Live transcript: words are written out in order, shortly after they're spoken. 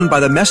by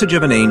the message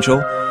of an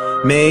angel,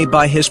 may,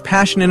 by his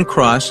passion and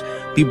cross,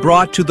 be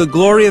brought to the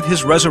glory of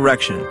his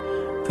resurrection,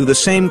 through the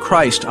same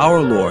Christ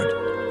our Lord.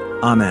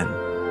 Amen.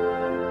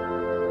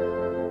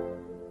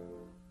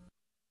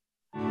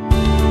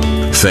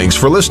 Thanks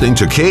for listening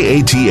to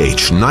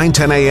KATH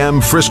 910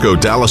 AM Frisco,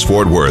 Dallas,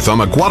 Fort Worth on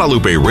the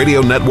Guadalupe Radio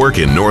Network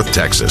in North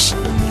Texas.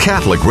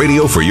 Catholic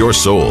radio for your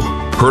soul.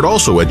 Heard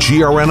also at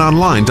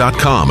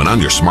grnonline.com and on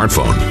your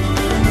smartphone.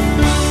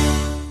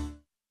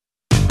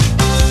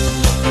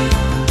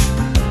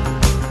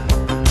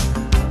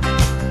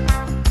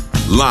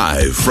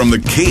 Live from the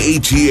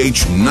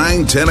KATH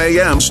 910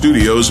 AM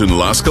studios in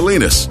Las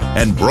Colinas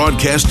and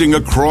broadcasting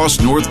across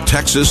North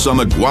Texas on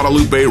the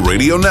Guadalupe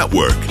Radio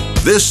Network.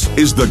 This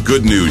is The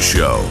Good News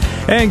Show.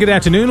 And good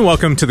afternoon.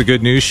 Welcome to The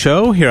Good News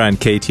Show here on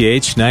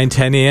KATH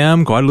 910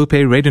 AM,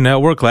 Guadalupe Radio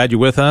Network. Glad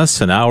you're with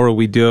us. An hour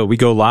we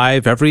go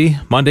live every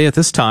Monday at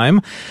this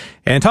time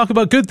and talk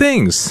about good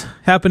things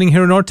happening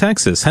here in North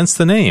Texas, hence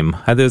the name.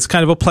 It's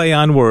kind of a play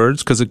on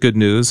words because the good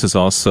news is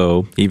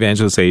also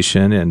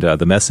evangelization and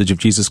the message of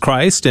Jesus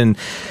Christ. And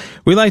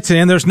we like to,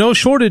 and there's no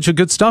shortage of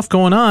good stuff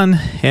going on,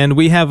 and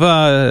we have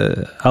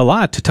a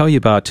lot to tell you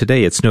about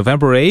today. It's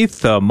November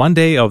 8th,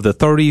 Monday of the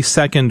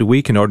 32nd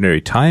week in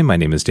Ordinary Time. My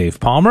name is Dave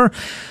Palmer.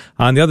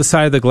 On the other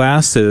side of the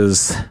glass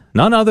is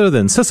none other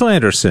than Cecil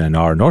Anderson,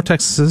 our North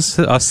Texas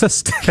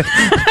assistant.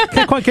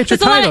 Can't quite get your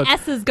title. There's a lot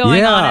of S's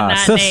going on in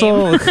that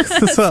Cecil, name.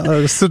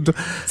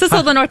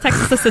 Cecil, the North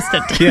Texas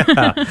assistant.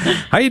 Yeah.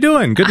 How you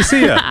doing? Good to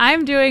see you.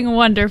 I'm doing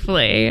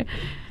wonderfully.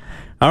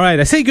 All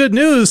right, I say good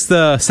news.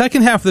 The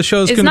second half of the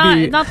show is going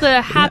to be not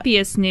the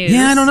happiest news.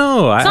 Yeah, I don't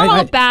know. It's not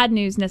all bad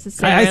news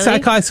necessarily.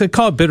 I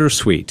call it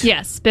bittersweet.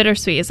 Yes,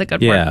 bittersweet is a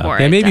good word for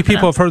it. And maybe definitely.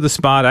 People have heard the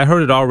spot. I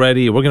heard it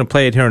already. We're going to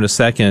play it here in a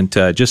second,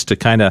 just to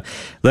kind of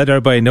let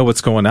everybody know what's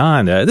going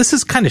on. This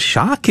is kind of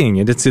shocking,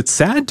 and it's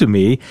sad to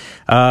me.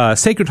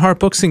 Sacred Heart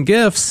Books and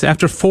Gifts,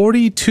 after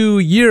 42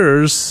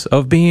 years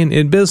of being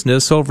in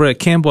business over at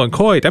Campbell and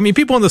Coit. I mean,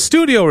 people in the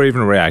studio are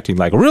even reacting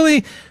like,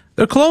 really?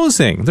 They're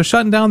closing. They're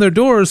shutting down their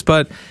doors,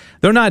 but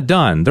they're not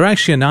done. They're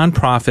actually a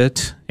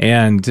nonprofit,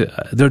 and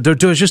they're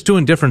just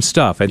doing different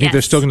stuff. I think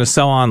they're still going to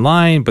sell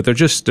online, but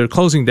they're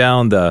closing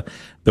down the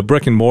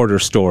brick and mortar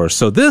store.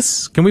 So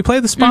can we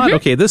play the spot? Mm-hmm.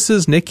 Okay, this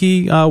is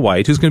Nikki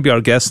White, who's going to be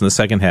our guest in the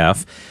second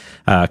half,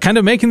 kind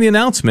of making the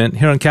announcement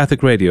here on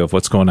Catholic Radio of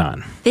what's going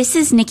on. This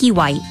is Nikki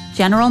White,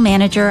 General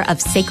Manager of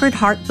Sacred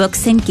Heart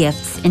Books and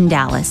Gifts in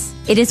Dallas.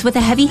 It is with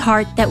a heavy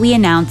heart that we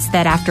announce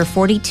that after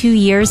 42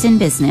 years in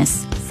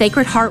business,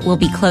 Sacred Heart will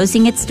be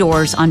closing its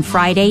doors on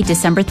Friday,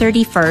 December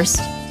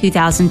 31st,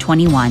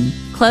 2021.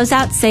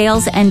 Closeout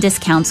sales and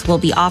discounts will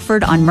be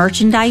offered on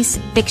merchandise,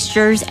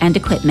 fixtures, and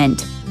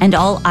equipment, and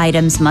all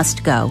items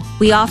must go.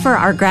 We offer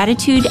our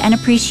gratitude and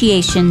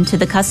appreciation to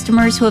the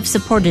customers who have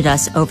supported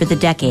us over the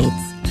decades.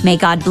 May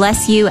God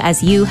bless you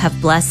as you have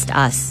blessed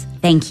us.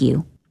 Thank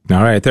you.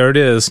 All right, there it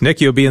is.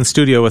 Nikki will be in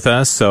studio with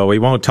us, so we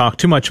won't talk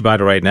too much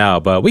about it right now,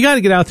 but we got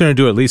to get out there and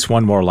do at least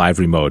one more live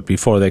remote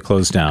before they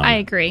close down. I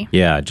agree.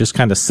 Yeah, just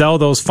kind of sell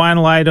those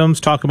final items,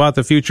 talk about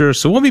the future.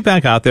 So we'll be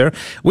back out there.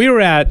 We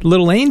were at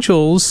Little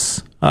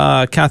Angels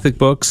Catholic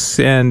Books,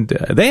 and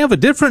they have a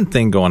different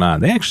thing going on.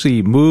 They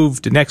actually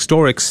moved next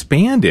door,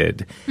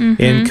 expanded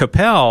in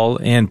Capel,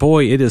 and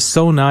boy, it is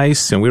so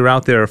nice. And we were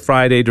out there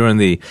Friday during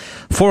the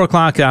 4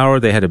 o'clock hour.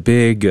 They had a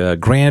big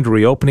grand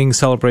reopening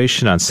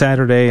celebration on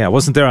Saturday. I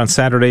wasn't there on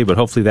Saturday, but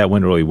hopefully that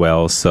went really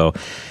well. So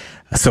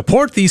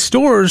support these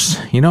stores.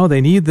 You know,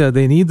 they need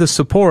the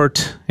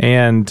support,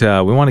 and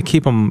we want to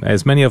keep them,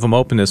 as many of them,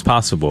 open as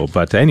possible.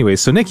 But anyway,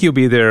 so Nikki will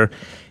be there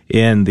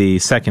in the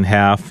second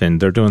half,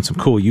 and they're doing some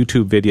cool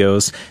YouTube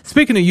videos.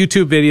 Speaking of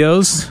YouTube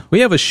videos,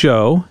 we have a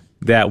show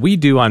that we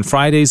do on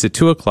Fridays at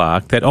 2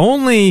 o'clock that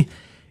only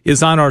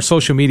is on our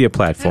social media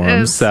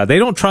platforms. They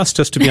don't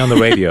trust us to be on the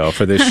radio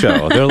for this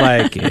show. They're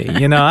like,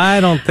 I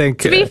don't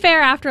think... To be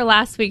fair, after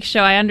last week's show,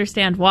 I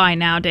understand why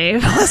now,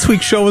 Dave. Last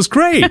week's show was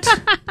great.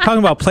 Talking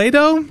about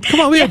Play-Doh? Come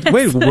on, we had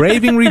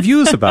raving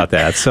reviews about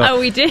that.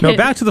 So, we did. No,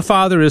 Back to the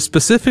Father is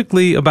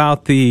specifically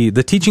about the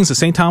teachings of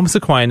St. Thomas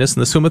Aquinas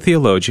and the Summa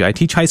Theologiae. I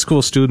teach high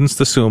school students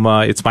the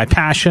Summa. It's my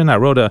passion. I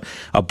wrote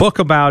a book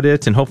about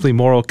it, and hopefully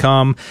more will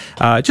come.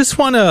 Just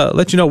want to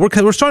let you know,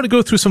 we're starting to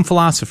go through some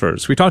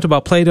philosophers. We talked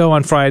about Plato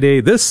on Friday.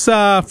 This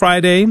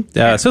Friday,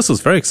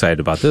 Cecil's very excited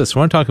about this.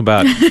 We're talking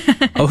about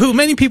who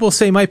many people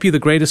say might be the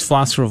greatest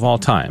philosopher of all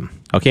time.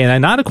 Okay,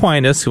 and not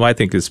Aquinas, who I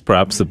think is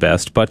perhaps the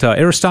best, but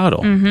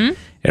Aristotle. Mm-hmm.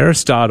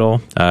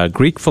 Aristotle,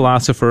 Greek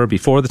philosopher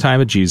before the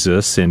time of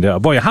Jesus, and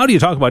boy, how do you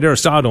talk about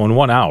Aristotle in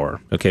 1 hour?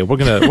 Okay, we're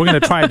gonna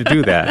try to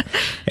do that,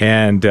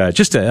 and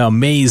just an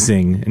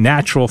amazing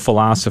natural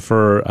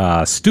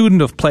philosopher,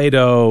 student of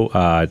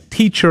Plato,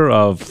 teacher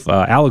of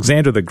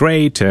Alexander the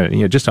Great,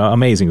 just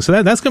amazing.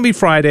 So that's gonna be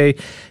Friday,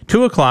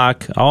 2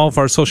 o'clock, all of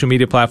our social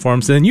media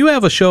platforms, and then you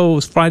have a show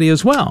Friday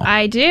as well.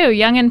 I do.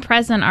 Young and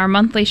Present, our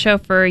monthly show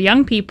for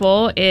young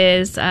people,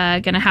 is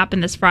going to happen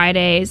this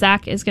Friday.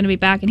 Zach is going to be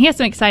back, and he has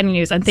some exciting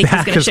news. years and think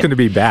Zach he's going to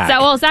be back.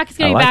 Zach is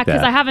going to be back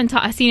because I haven't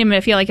seen him,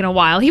 I feel like, in a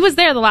while. He was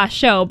there the last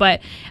show,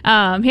 but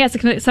he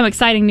has some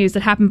exciting news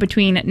that happened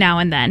between now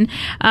and then.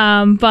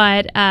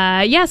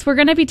 Yes, we're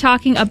going to be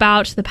talking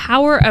about the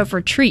power of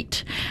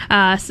retreat,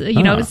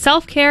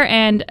 self-care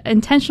and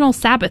intentional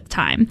Sabbath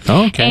time.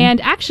 Okay.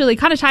 And actually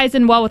kind of ties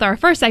in well with our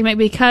first segment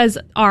because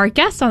our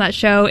guest on that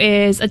show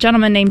is a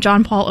gentleman named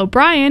John Paul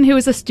O'Brien, who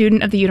is a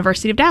student of the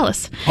University of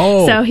Dallas.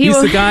 Oh, so he's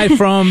the guy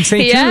from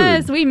St. Jude.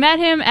 Yes, we met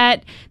him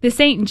at the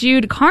St.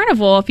 Jude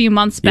Carnival a few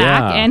months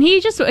back, and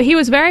he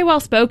was very well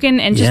spoken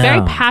and just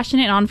very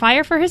passionate and on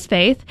fire for his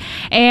faith.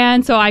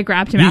 And so I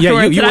grabbed him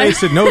afterwards. You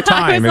wasted no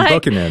time in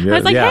booking him. I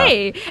was like,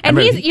 hey, and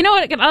he's, you know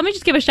what? Let me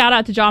just give a shout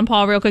out to John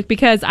Paul real quick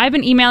because I've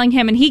been emailing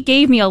him and he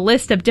gave me a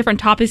list of different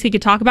topics he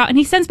could talk about, and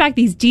he sends back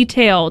these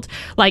detailed,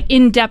 like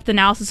in-depth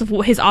analysis of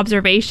his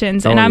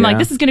observations, and I'm like,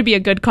 this is going to be a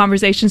good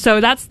conversation.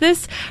 So that's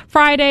this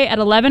Friday at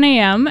 11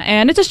 a.m.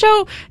 and it's a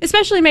show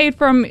especially made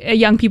from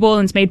young people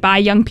and it's made by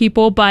young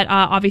people, but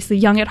obviously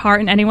young at heart,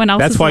 and anyone else.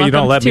 That's why you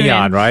don't let me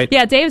on, right?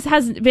 Yeah, Dave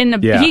has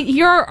been.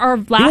 You're our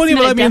last. You won't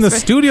even let me in the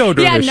studio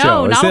during the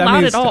show. Not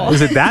allowed at all.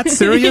 Is it that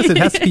serious? It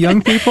has to be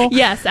young people.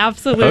 Yes,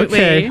 absolutely.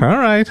 Okay, all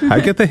right. I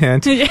get the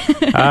hint.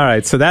 All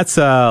right, so that's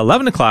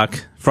 11 o'clock.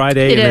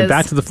 Friday, and then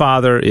Back to the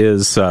Father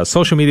is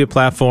social media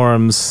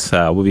platforms.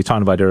 We'll be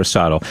talking about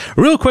Aristotle.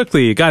 Real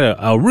quickly, got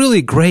a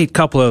really great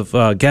couple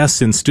of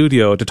guests in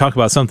studio to talk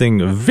about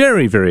something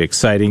very, very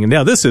exciting. And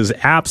now this is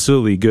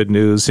absolutely good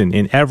news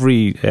in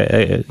every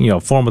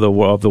form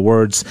of the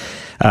words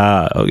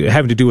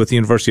having to do with the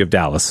University of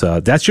Dallas.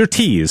 That's your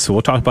tease. So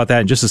we'll talk about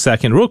that in just a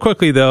second. Real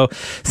quickly, though,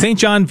 St.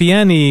 John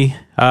Vianney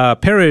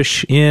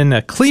Parish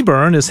in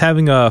Cleburne is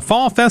having a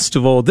fall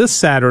festival this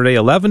Saturday,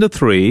 11 to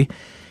 3.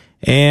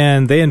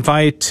 And they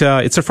invite,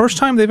 it's the first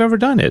time they've ever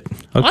done it. Okay.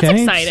 Well,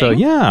 that's exciting. So,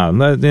 yeah.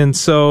 And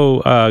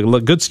so,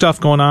 good stuff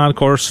going on, of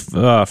course.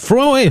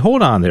 Hey,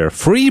 hold on there.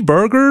 Free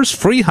burgers,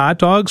 free hot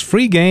dogs,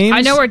 free games.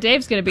 I know where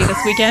Dave's going to be this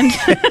weekend.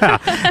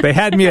 Yeah, they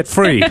had me at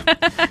free.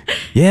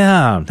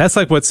 Yeah. That's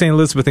like what St.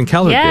 Elizabeth and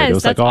Keller did. It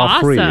was like all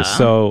awesome. Free.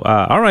 So,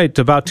 all right.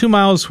 About 2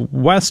 miles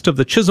west of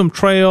the Chisholm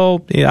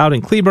Trail out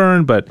in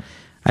Cleburne, but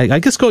I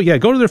guess go to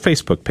their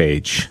Facebook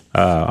page.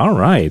 All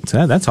right.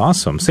 That's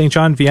awesome. St.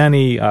 John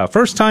Vianney,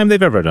 first time they've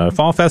ever done a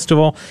fall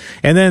festival.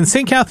 And then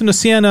St. Catherine of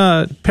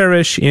Siena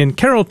Parish in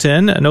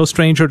Carrollton, no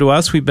stranger to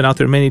us, we've been out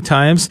there many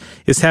times,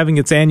 is having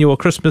its annual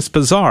Christmas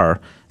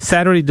Bazaar,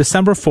 Saturday,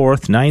 December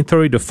 4th,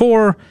 9:30 to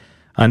 4,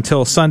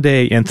 until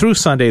Sunday and through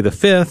Sunday the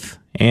 5th.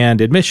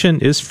 And admission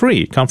is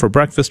free. Come for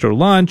breakfast or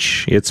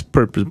lunch. It's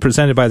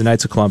presented by the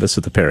Knights of Columbus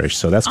at the parish,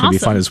 so that's going to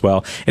be fun as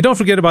well. And don't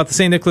forget about the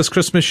St. Nicholas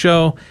Christmas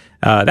Show.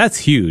 That's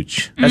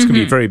huge. That's going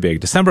to be very big.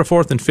 December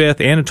 4th and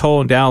 5th,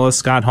 Anatole in Dallas,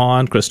 Scott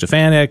Hahn, Chris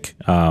Stefanik,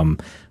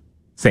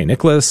 St.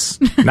 Nicholas,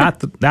 not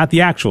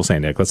the actual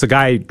St. Nicholas, a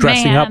guy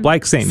dressing up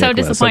like St.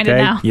 Nicholas. So disappointed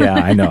now. Yeah,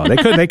 I know.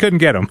 They couldn't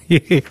get him.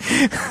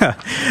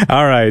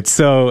 All right.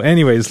 So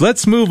anyways,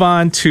 let's move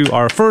on to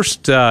our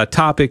first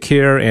topic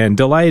here, and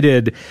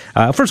delighted.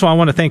 First of all, I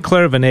want to thank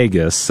Claire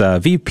Venegas,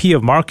 VP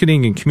of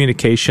Marketing and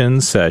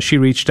Communications. She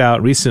reached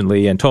out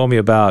recently and told me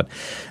about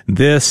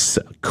this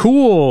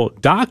cool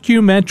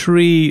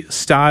documentary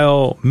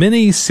style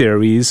mini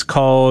series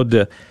called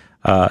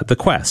The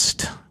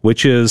Quest,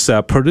 which is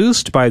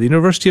produced by the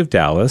University of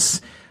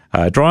Dallas,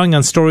 drawing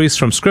on stories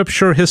from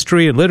scripture,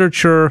 history, and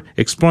literature,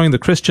 exploring the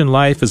Christian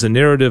life as a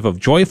narrative of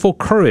joyful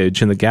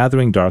courage in the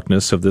gathering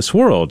darkness of this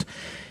world.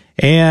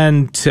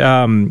 And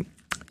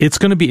it's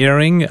going to be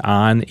airing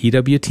on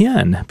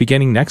EWTN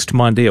beginning next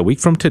Monday, a week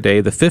from today,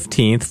 the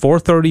 15th,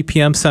 4:30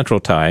 p.m. Central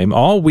Time,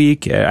 all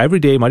week, every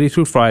day, Monday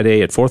through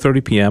Friday at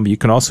 4:30 p.m. You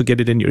can also get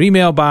it in your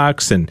email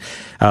box and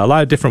a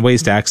lot of different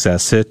ways to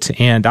access it.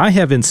 And I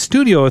have in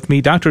studio with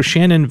me Dr.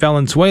 Shannon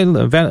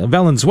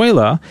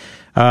Valenzuela,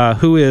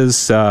 who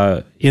is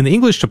in the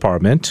English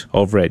department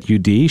over at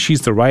UD.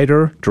 She's the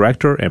writer,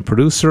 director, and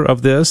producer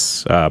of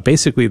this,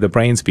 basically the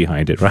brains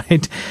behind it,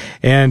 right?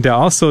 And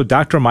also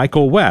Dr.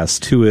 Michael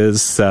West, who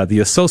is the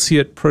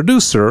associate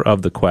producer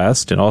of The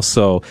Quest and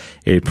also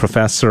a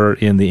professor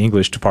in the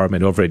English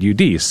department over at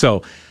UD.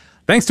 So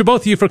thanks to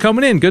both of you for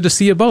coming in. Good to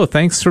see you both.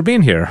 Thanks for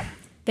being here.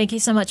 Thank you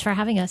so much for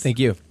having us. Thank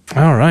you.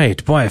 All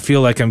right. Boy, I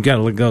feel like I'm got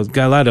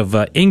a lot of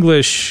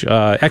English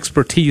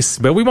expertise,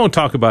 but we won't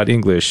talk about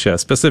English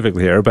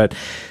specifically here. But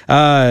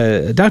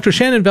Dr.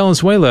 Shannon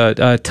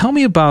Valenzuela, tell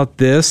me about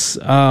this.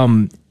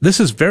 This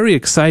is very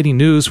exciting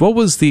news. What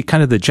was the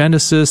kind of the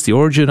genesis, the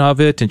origin of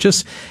it, and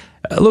just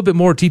a little bit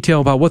more detail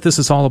about what this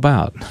is all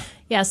about?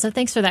 Yeah, so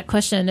thanks for that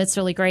question. It's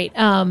really great.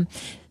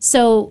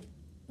 So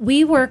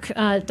we work,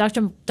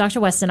 Dr.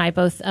 West and I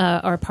both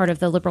are part of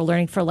the Liberal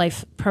Learning for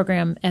Life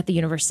program at the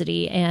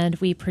university, and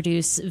we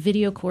produce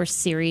video course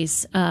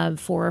series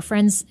for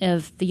friends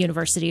of the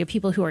university or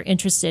people who are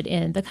interested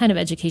in the kind of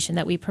education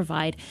that we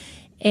provide.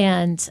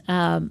 And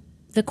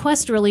the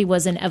quest really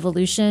was an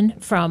evolution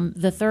from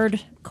the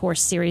third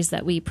course series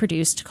that we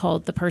produced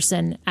called The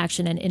Person,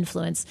 Action, and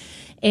Influence.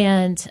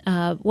 And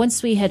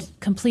once we had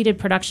completed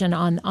production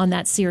on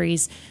that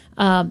series,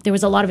 there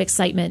was a lot of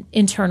excitement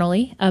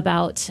internally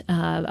about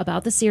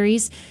the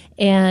series.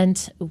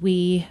 And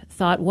we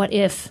thought, what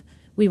if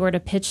we were to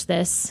pitch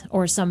this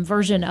or some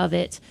version of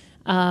it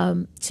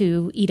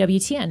to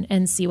EWTN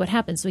and see what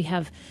happens? We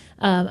have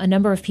a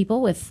number of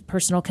people with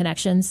personal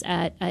connections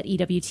at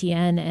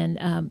EWTN,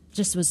 and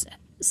just was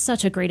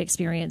such a great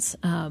experience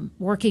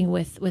working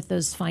with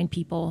those fine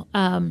people.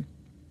 And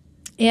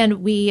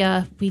we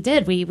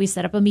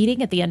set up a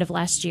meeting at the end of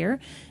last year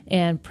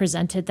and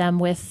presented them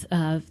with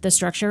the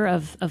structure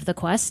of the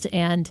quest,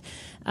 and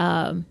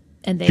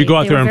they, did you go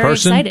out there in very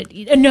person?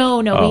 Excited.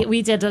 No,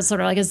 we did a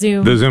sort of like a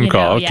Zoom. The Zoom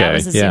call, okay. Yeah, it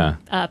was a Zoom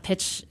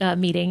pitch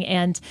meeting,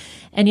 and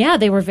yeah,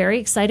 they were very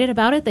excited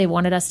about it. They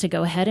wanted us to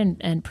go ahead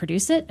and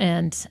produce it,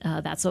 and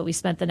that's what we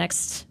spent the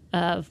next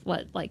 10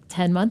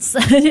 months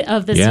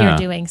of this year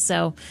doing.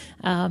 So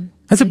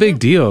that's a big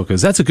deal,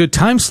 because that's a good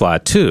time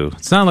slot too.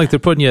 It's not like they're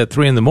putting you at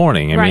 3 a.m.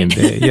 I mean,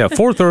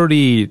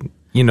 4:30.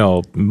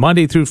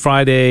 Monday through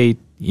Friday.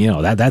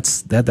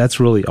 That's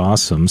really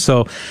awesome.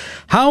 So,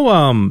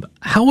 how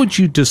would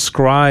you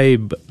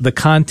describe the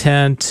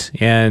content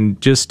and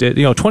just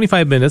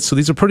 25 minutes? So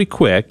these are pretty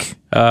quick.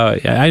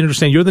 I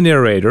understand you're the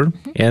narrator,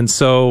 and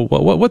so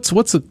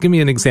give me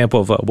an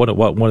example of what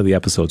one of the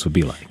episodes would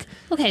be like.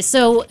 Okay,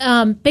 so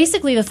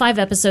basically the 5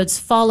 episodes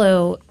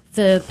follow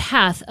the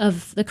path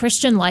of the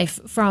Christian life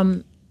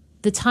from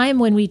the time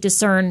when we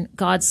discern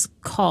God's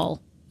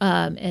call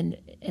and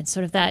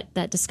sort of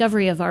that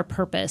discovery of our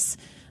purpose.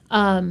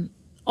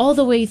 All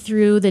the way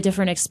through the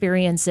different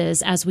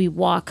experiences as we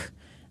walk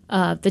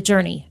the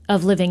journey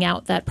of living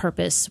out that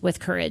purpose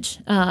with courage.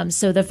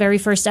 So the very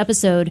first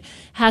episode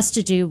has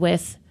to do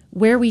with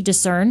where we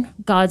discern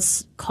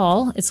God's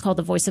call. It's called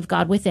The Voice of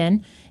God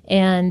Within.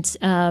 And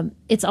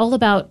it's all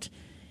about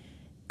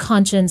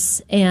conscience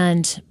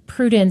and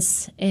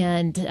prudence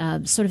and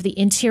sort of the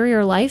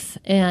interior life,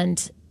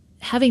 and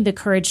having the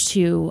courage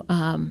to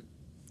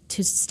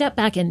step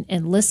back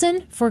and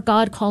listen for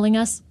God calling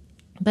us,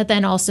 but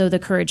then also the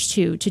courage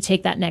to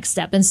take that next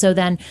step. And so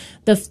then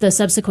the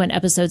subsequent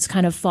episodes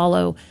kind of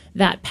follow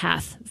that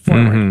path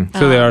forward. Mm-hmm.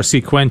 So they are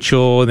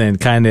sequential, and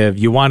kind of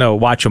you want to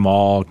watch them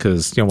all,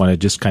 because you don't want to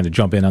just kind of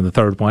jump in on the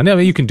third one. I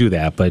mean, you can do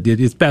that, but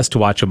it's best to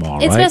watch them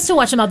all, It's best to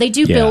watch them all. They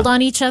do build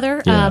on each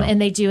other, and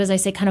they do, as I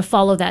say, kind of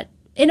follow that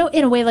in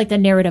a way like the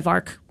narrative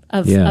arc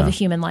of a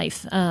human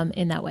life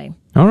in that way.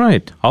 All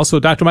right. Also,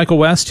 Dr. Michael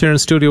West here in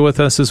studio with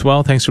us as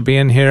well. Thanks for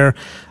being here.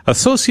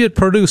 Associate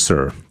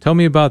producer. Tell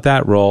me about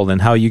that role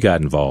and how you got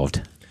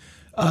involved.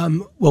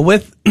 Well,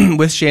 with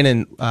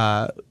Shannon,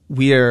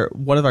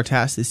 one of our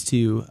tasks is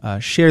to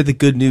share the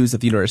good news of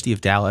the University of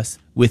Dallas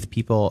with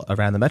people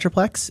around the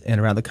Metroplex and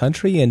around the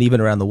country and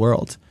even around the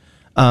world.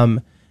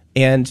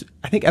 And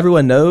I think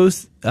everyone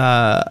knows,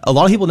 a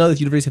lot of people know that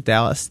the University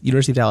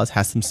of Dallas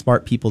has some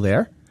smart people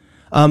there.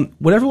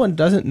 What everyone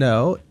doesn't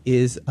know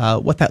is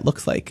what that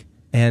looks like.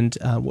 And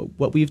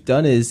what we've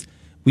done is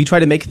we try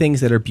to make things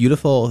that are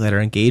beautiful, that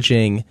are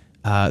engaging,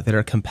 that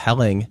are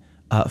compelling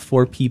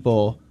for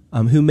people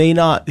who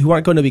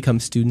aren't going to become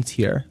students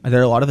here. There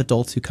are a lot of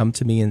adults who come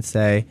to me and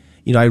say,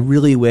 I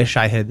really wish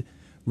I had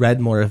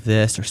read more of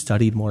this or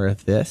studied more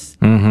of this.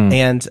 Mm-hmm.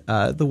 And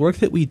the work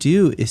that we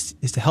do is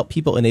to help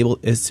people enable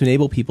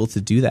people to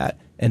do that,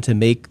 and to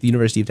make the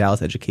University of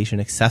Dallas education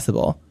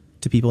accessible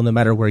to people no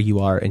matter where you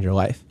are in your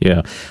life.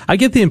 Yeah. I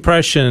get the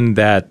impression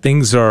that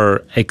things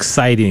are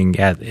exciting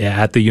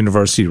at the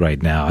university right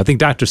now. I think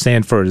Dr.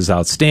 Sanford is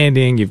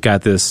outstanding. You've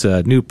got this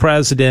new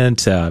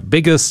president,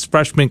 biggest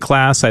freshman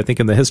class, I think,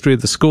 in the history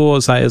of the school,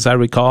 as I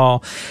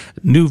recall.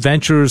 New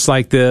ventures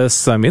like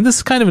this. I mean, this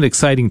is kind of an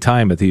exciting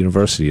time at the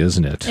university,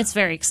 isn't it? It's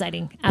very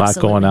exciting. A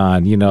Absolutely. lot going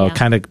on,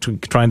 kind of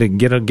trying to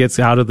get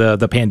out of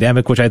the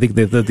pandemic, which I think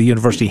the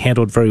university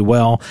handled very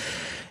well.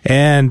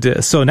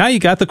 And so now you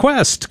got the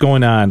Quest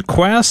going on,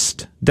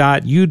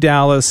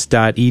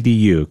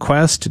 quest.udallas.edu,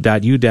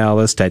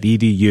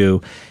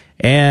 quest.udallas.edu.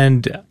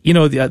 And,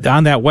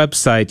 on that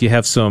website, you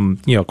have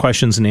some,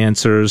 questions and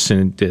answers.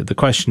 And the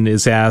question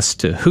is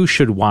asked, who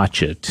should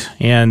watch it?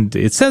 And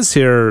it says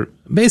here,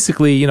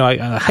 basically,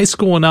 high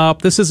school and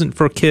up, this isn't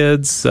for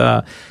kids.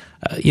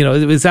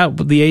 Is that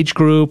the age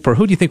group, or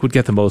who do you think would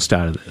get the most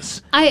out of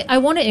this? I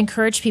want to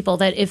encourage people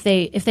that if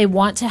they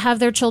want to have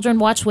their children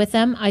watch with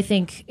them, I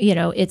think,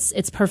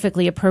 it's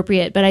perfectly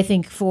appropriate. But I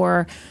think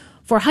for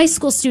high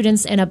school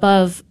students and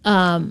above,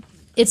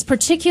 it's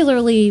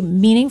particularly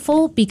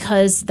meaningful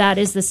because that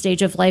is the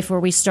stage of life where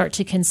we start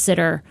to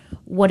consider,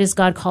 what is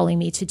God calling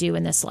me to do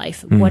in this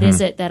life? Mm-hmm. What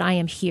is it that I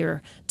am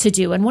here to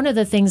do? And one of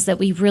the things that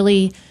we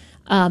really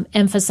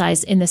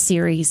emphasize in the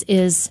series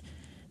is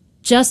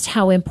just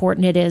how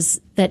important it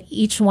is that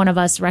each one of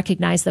us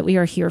recognize that we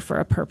are here for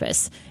a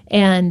purpose,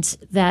 and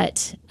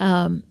that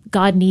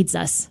God needs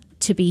us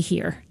to be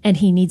here, and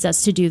he needs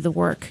us to do the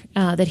work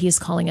that he is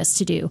calling us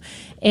to do.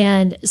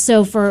 And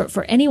so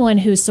for anyone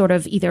who's sort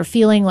of either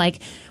feeling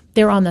like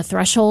they're on the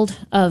threshold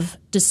of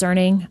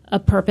discerning a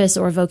purpose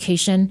or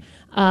vocation.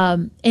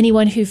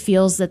 Anyone who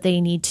feels that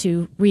they need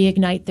to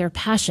reignite their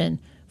passion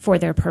for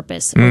their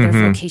purpose or their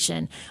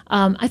vocation.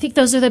 I think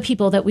those are the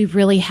people that we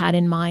really had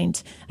in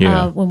mind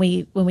when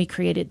we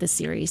created the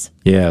series.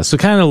 Yeah, so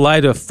kind of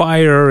light a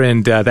fire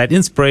and that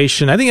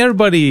inspiration. I think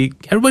everybody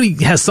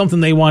has something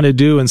they want to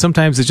do, and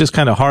sometimes it's just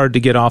kind of hard to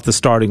get off the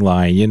starting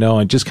line,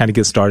 and just kind of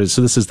get started.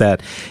 So this is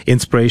that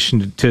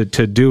inspiration to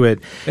do it.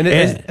 And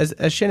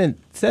as Shannon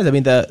says, I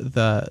mean,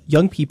 the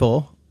young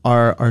people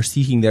are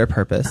seeking their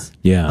purpose.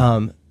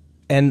 Yeah.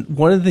 And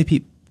one of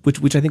the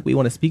which I think we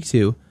want to speak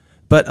to.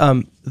 But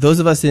those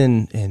of us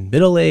in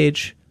middle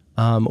age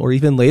or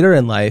even later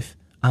in life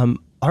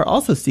are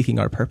also seeking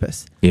our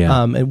purpose.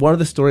 Yeah. And one of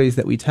the stories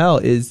that we tell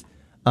is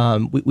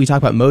we talk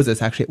about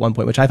Moses actually at one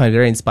point, which I find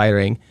very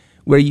inspiring,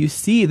 where you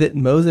see that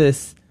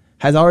Moses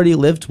has already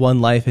lived one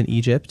life in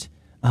Egypt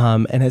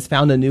and has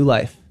found a new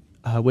life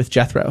with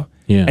Jethro.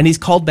 Yeah. And he's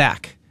called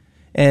back.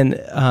 And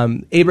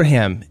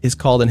Abraham is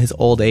called in his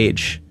old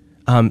age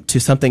to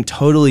something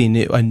totally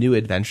new, a new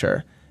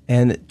adventure.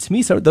 And to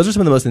me, those are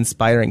some of the most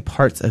inspiring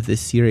parts of this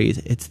series.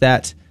 It's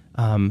that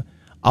all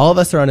of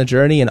us are on a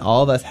journey and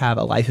all of us have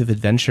a life of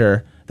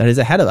adventure that is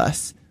ahead of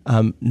us,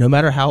 no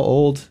matter how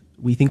old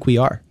we think we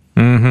are.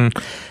 Mm-hmm.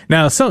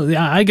 Now,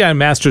 I got a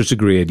master's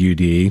degree at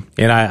UD,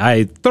 and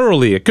I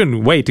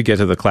couldn't wait to get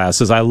to the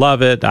classes. I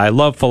love it. I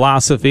love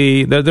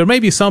philosophy. There may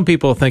be some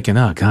people thinking,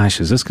 oh, gosh,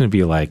 is this going to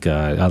be like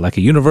a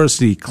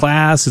university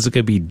class? Is it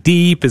going to be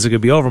deep? Is it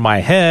going to be over my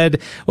head?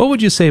 What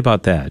would you say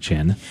about that,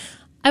 Shannon?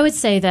 I would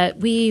say that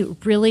we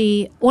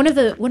really one of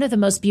the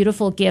most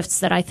beautiful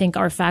gifts that I think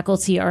our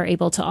faculty are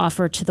able to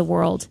offer to the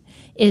world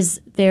is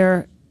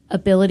their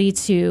ability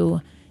to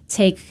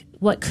take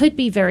what could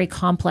be very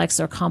complex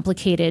or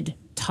complicated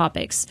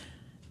topics,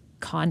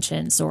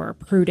 conscience or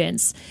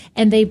prudence,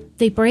 and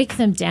they break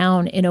them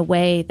down in a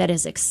way that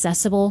is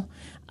accessible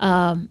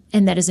and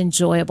that is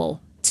enjoyable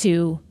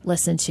to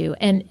listen to.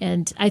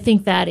 And I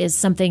think that is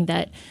something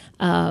that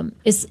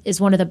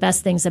is one of the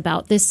best things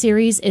about this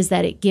series, is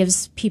that it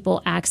gives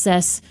people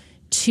access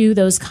to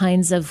those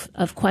kinds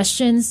of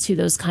questions, to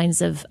those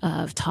kinds of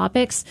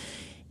topics,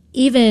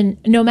 even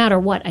no matter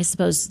what, I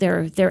suppose,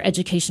 their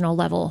educational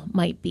level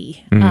might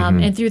be.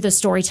 And through the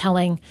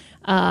storytelling,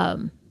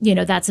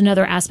 that's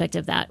another aspect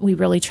of that. We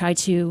really try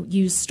to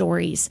use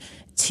stories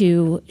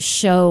to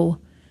show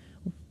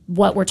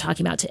what we're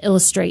talking about, to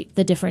illustrate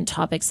the different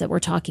topics that we're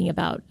talking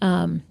about.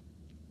 And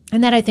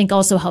that, I think,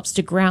 also helps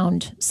to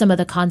ground some of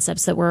the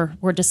concepts that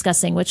we're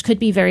discussing, which could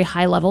be very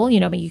high level.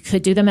 You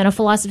could do them in a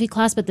philosophy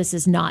class, but this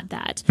is not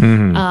that.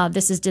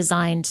 This is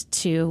designed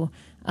to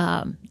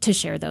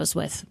share those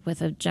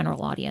with a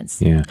general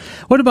audience. Yeah.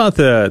 What about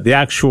the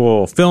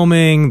actual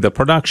filming, the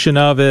production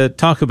of it?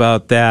 Talk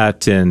about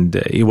that. And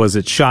was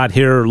it shot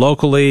here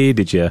locally?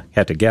 Did you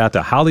have to get out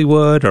to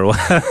Hollywood or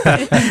what?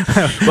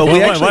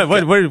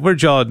 Well,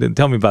 where'd y'all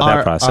tell me about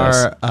that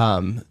process?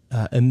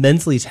 Our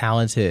immensely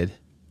talented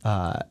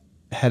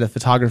head of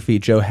photography,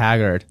 Joe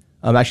Haggard,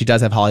 actually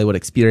does have Hollywood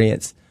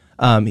experience.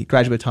 He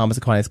graduated Thomas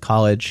Aquinas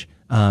College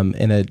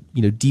and a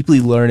deeply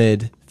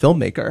learned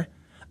filmmaker.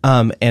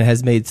 And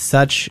has made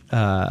such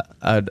a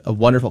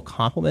wonderful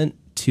compliment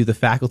to the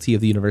faculty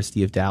of the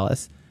University of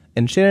Dallas.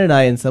 And Shannon and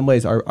I, in some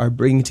ways, are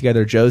bringing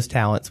together Joe's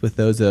talents with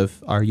those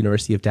of our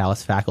University of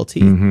Dallas faculty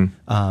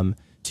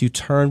to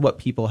turn what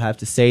people have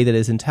to say that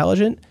is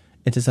intelligent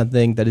into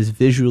something that is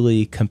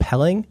visually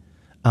compelling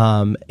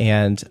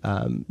and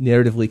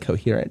narratively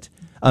coherent.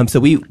 So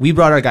we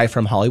brought our guy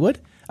from Hollywood.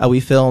 We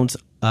filmed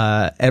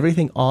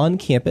everything on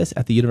campus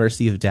at the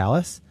University of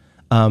Dallas.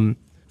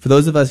 For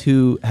those of us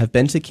who have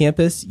been to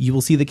campus, you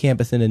will see the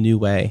campus in a new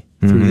way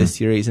through this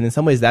series. And in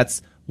some ways,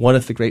 that's one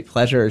of the great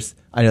pleasures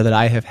I know that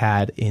I have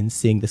had in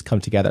seeing this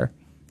come together.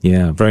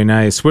 Yeah, very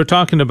nice. We're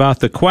talking about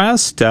The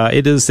Quest.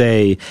 It is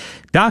a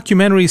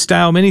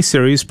documentary-style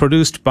miniseries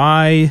produced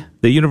by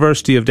the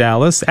University of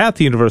Dallas, at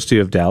the University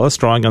of Dallas,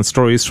 drawing on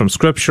stories from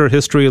scripture,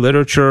 history,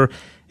 literature,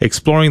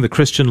 exploring the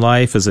Christian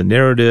life as a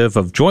narrative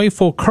of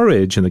joyful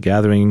courage in the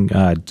gathering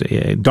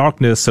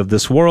darkness of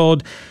this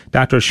world.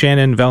 Dr.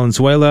 Shannon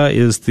Valenzuela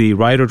is the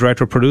writer,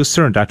 director,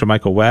 producer, and Dr.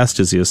 Michael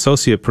West is the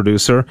associate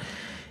producer.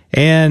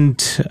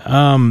 And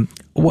how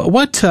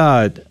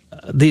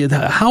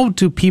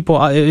do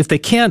people, if they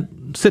can't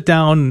sit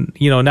down,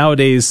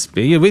 nowadays,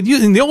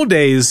 in the old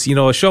days,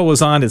 a show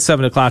was on at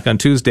 7:00 on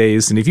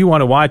Tuesdays, and if you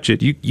want to watch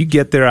it, you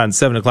get there on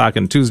 7:00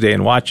 on Tuesday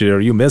and watch it, or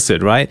you miss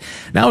it, right?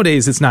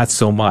 Nowadays, it's not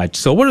so much.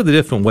 So what are the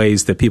different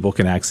ways that people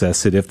can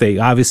access it? If they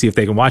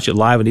can watch it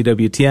live on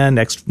EWTN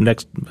next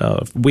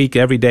week,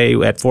 every day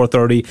at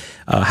 4:30,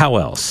 how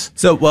else?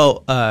 So,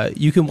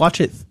 you can watch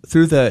it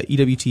through the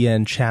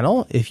EWTN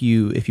channel if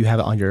you have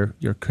it on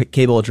your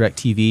cable or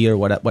DirecTV or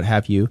what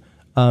have you.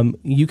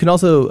 You can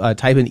also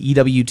type in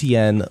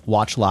EWTN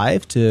Watch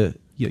Live to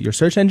your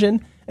search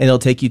engine, and it'll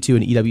take you to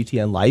an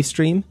EWTN live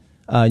stream.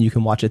 You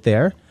can watch it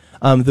there.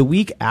 The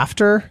week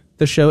after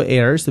the show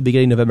airs, the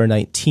beginning November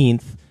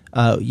 19th,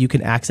 you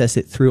can access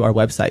it through our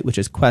website, which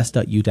is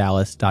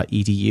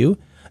quest.udallas.edu.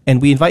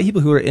 And we invite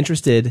people who are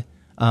interested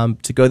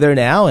to go there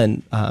now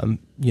and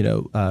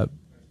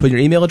put your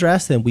email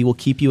address, and we will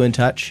keep you in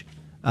touch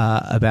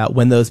about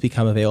when those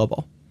become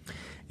available.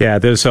 Yeah,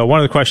 there's one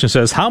of the questions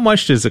says, how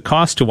much does it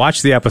cost to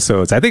watch the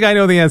episodes? I think I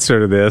know the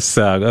answer to this.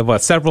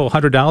 Several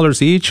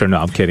 $100s each? Or no,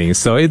 I'm kidding.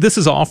 So this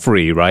is all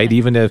free, right?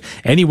 Even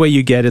if any way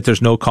you get it,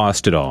 there's no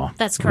cost at all.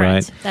 That's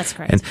correct. Right? That's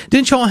correct. And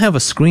didn't y'all have a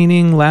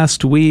screening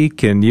last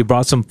week, and you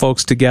brought some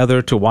folks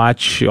together to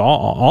watch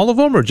all of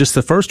them, or just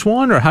the first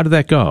one, or how did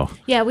that go?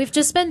 Yeah, we've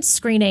just been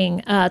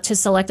screening to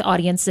select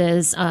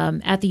audiences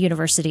at the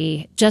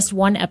university, just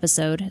one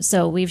episode.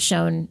 So we've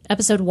shown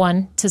episode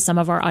 1 to some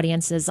of our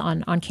audiences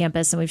on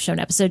campus, and we've shown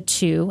episode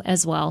 2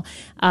 as well.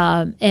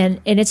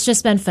 And it's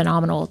just been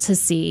phenomenal to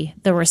see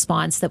the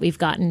response that we've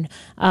gotten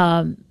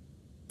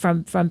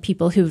from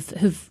people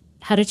who've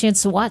had a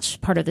chance to watch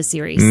part of the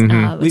series,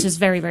 which is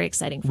very, very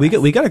exciting for us.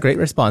 We got a great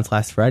response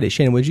last Friday.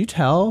 Shannon, would you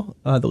tell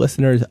the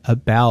listeners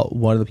about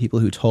one of the people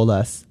who told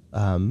us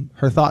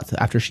her thoughts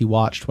after she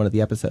watched one of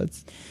the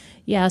episodes?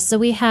 Yeah, so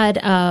we had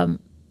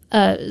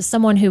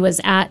someone who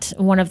was at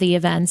one of the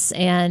events,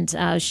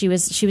 and she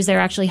was there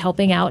actually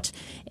helping out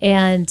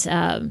and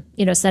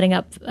setting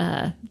up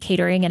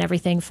catering and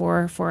everything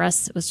for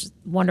us. It was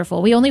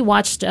wonderful. We only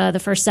watched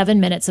the first 7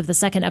 minutes of the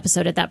second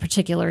episode at that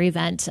particular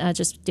event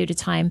just due to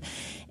time,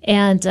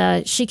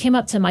 and she came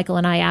up to Michael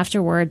and I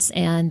afterwards,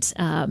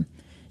 and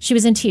she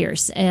was in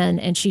tears,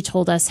 and she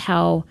told us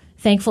how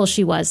thankful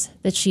she was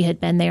that she had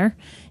been there,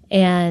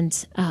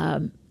 and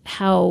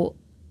how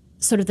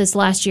sort of this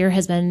last year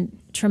has been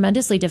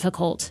tremendously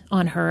difficult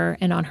on her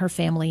and on her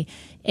family,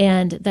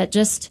 and that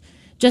just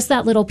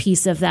that little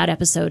piece of that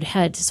episode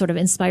had sort of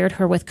inspired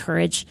her with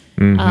courage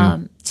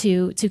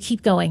to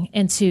keep going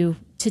and to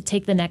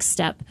take the next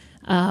step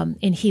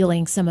in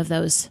healing some of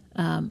those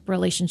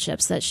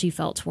relationships that she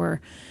felt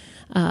were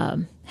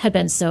had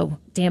been so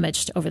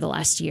damaged over the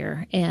last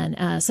year.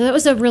 And so that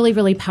was a really,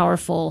 really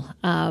powerful.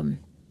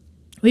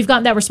 We've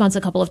gotten that response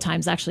a couple of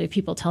times, actually, of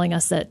people telling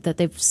us that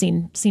they've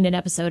seen an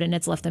episode and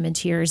it's left them in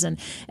tears, and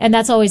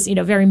that's always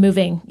very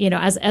moving.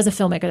 As a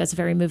filmmaker, that's a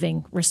very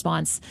moving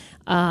response,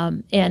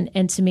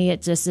 and to me,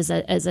 it just is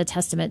a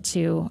testament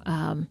to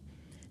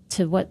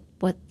what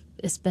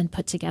has been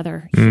put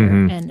together here,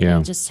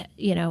 and just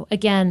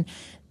again,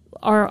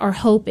 our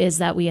hope is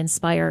that we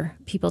inspire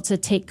people to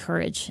take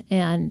courage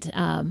and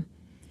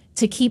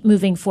to keep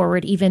moving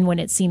forward, even when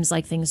it seems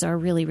like things are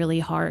really, really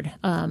hard,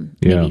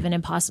 maybe even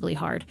impossibly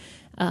hard.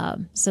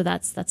 So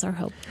that's our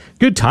hope.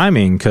 Good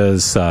timing,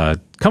 because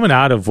coming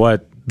out of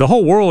what the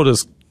whole world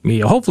is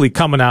hopefully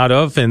coming out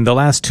of, and the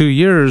last 2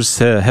 years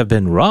have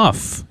been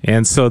rough.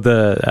 And so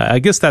I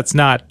guess that's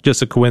not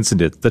just a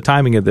coincidence. The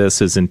timing of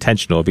this is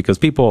intentional, because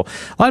a lot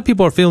of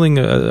people are feeling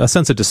a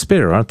sense of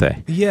despair, aren't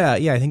they? Yeah.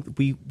 I think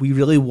we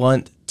really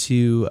want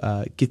to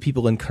give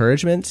people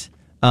encouragement.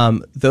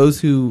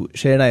 Those who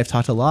Shay and I have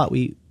talked a lot,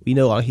 we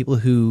know a lot of people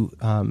who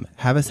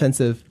have a sense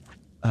of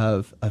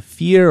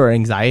fear or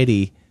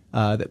anxiety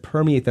that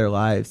permeate their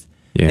lives.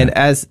 Yeah. And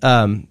as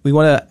we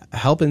want to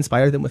help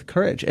inspire them with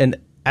courage. And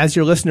as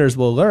your listeners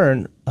will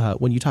learn,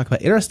 when you talk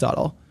about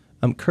Aristotle,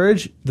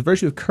 courage, the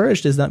virtue of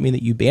courage does not mean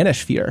that you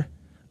banish fear.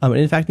 It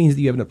in fact means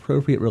that you have an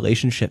appropriate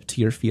relationship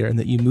to your fear and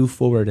that you move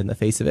forward in the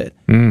face of it.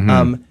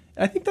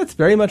 I think that's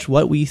very much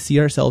what we see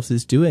ourselves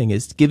as doing,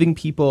 is giving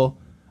people,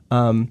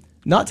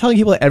 not telling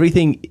people that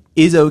everything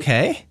is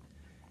okay,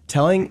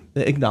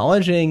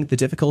 acknowledging the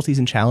difficulties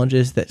and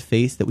challenges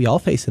that we all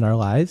face in our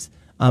lives,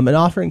 and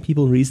offering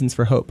people reasons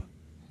for hope.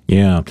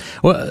 Yeah.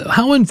 Well,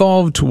 how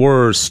involved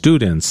were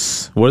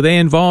students? Were they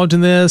involved in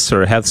this,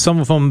 or have some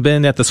of them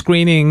been at the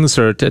screenings?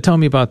 Or tell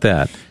me about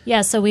that.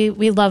 Yeah, so we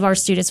love our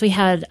students. We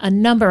had a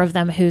number of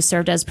them who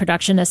served as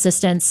production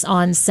assistants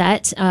on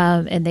set,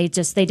 and they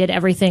did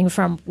everything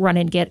from run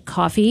and get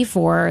coffee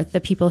for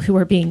the people who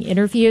were being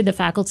interviewed, the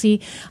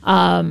faculty,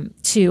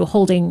 to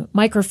holding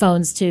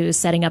microphones, to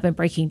setting up and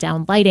breaking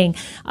down lighting.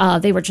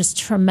 They were just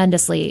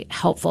tremendously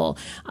helpful.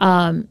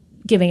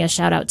 Giving a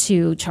shout out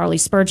to Charlie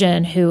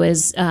Spurgeon, who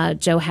is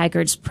Joe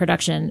Haggard's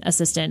production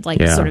assistant,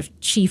 sort of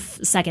chief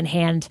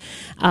second-hand,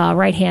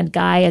 right-hand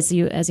guy, as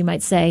you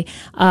might say,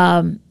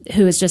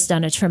 who has just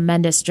done a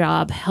tremendous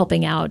job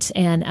helping out.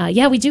 And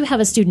we do have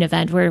a student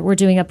event. We're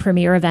doing a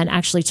premiere event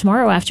actually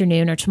tomorrow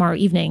afternoon or tomorrow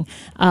evening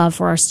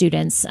for our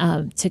students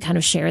to kind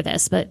of share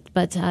this. But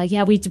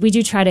we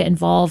do try to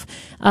involve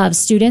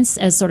students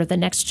as sort of the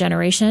next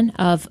generation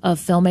of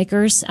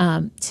filmmakers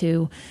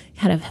to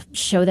kind of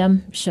show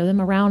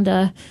them around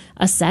a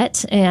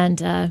set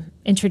and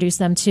introduce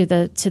them to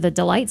the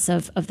delights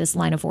of this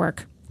line of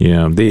work.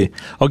 Yeah.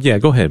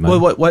 Go ahead,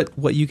 Mike. Well,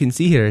 what you can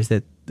see here is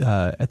that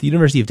at the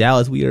University of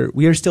Dallas, we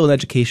are still an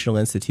educational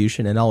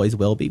institution and always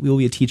will be. We will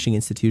be a teaching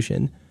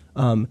institution,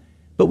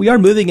 but we are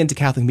moving into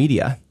Catholic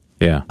media.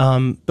 Yeah.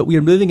 But we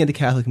are moving into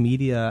Catholic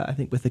media, I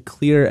think, with a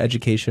clear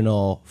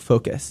educational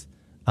focus,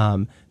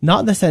 not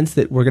in the sense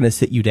that we're going to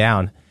sit you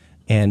down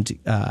and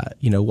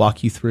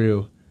walk you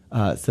through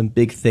some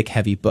big, thick,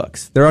 heavy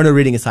books. There are no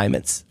reading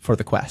assignments for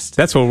the Quest.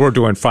 That's what we're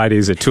doing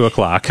Fridays at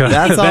 2:00.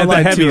 That's all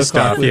the heavy 2:00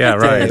 stuff. Yeah,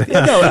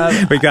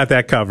 right. We got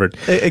that covered.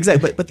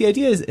 Exactly. But the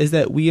idea is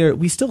that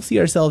we still see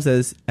ourselves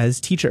as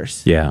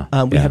teachers. Yeah.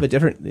 We have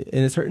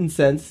in a certain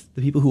sense,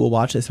 the people who will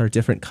watch this are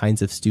different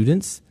kinds of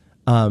students.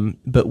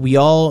 But we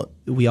all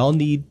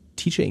need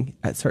teaching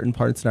at certain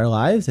parts in our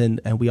lives, and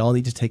we all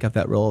need to take up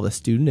that role of a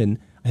student. And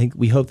I think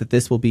we hope that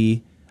this will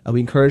be. We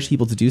encourage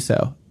people to do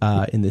so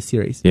in this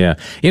series. Yeah.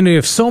 You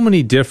have so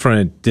many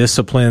different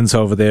disciplines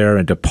over there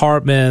and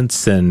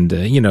departments and,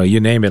 you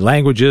name it,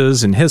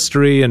 languages and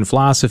history and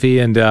philosophy.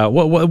 And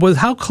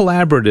how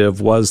collaborative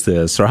was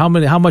this, or how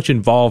much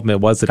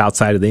involvement was it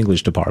outside of the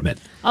English department?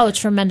 Oh,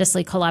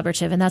 tremendously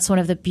collaborative. And that's one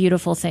of the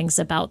beautiful things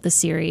about the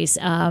series.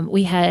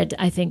 We had,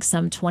 I think,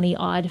 some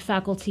 20-odd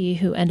faculty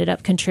who ended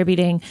up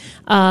contributing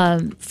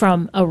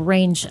from a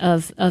range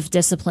of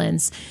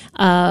disciplines.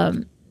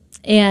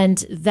 And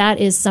that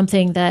is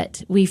something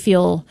that we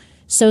feel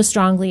so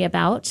strongly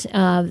about,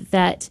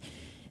 that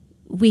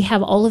we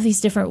have all of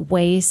these different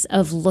ways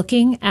of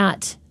looking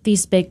at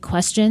these big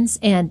questions,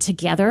 and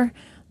together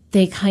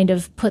they kind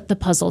of put the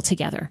puzzle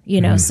together,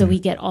 so we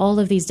get all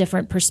of these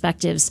different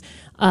perspectives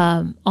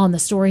on the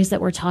stories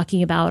that we're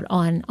talking about,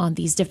 on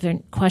these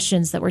different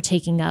questions that we're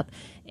taking up.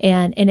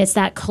 And it's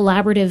that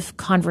collaborative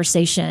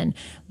conversation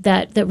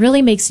that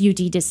really makes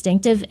UD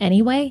distinctive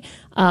anyway,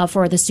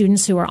 for the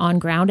students who are on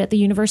ground at the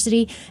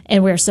university.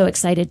 And we're so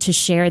excited to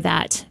share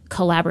that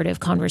collaborative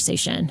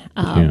conversation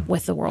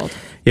with the world.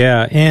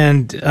 Yeah.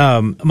 And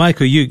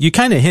Michael, you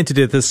kind of hinted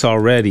at this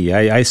already.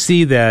 I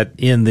see that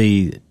in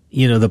the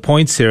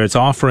points here, it's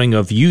offering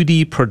of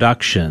UD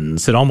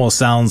Productions. It almost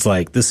sounds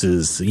like this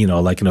is,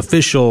 like an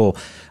official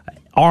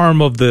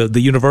arm of the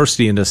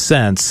university in a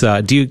sense.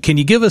 Can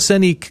you give us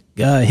any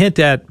hint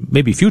at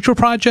maybe future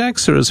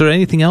projects, or is there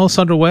anything else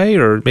underway?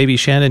 Or maybe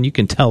Shannon, you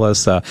can tell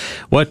us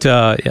what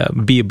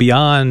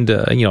beyond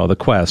the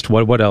Quest.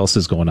 What else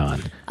is going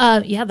on?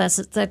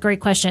 That's a great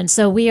question.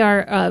 So we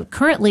are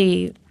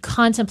currently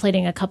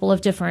contemplating a couple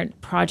of different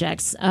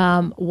projects.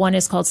 One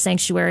is called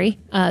Sanctuary,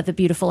 the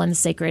Beautiful and the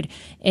Sacred,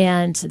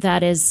 and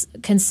that is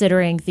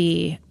considering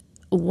the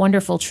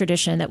wonderful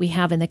tradition that we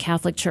have in the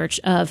Catholic Church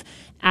of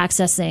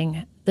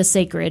accessing the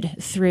sacred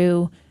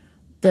through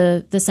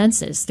the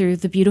senses, through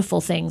the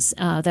beautiful things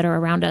that are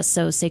around us.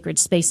 So sacred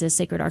spaces,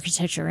 sacred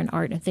architecture and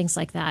art and things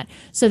like that.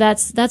 So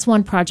that's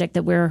one project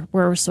that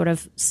we're sort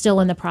of still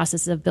in the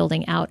process of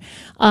building out.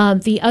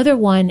 The other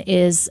one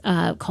is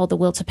called The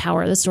Will to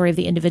Power, the story of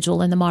the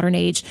individual in the modern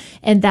age.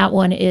 And that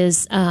one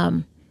is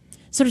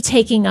sort of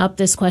taking up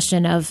this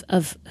question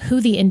of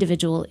who the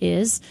individual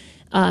is,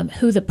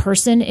 who the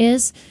person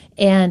is,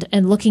 and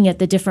looking at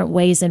the different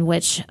ways in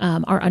which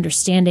our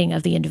understanding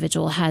of the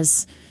individual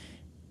has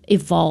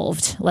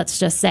evolved, let's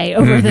just say,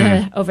 over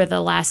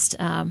the last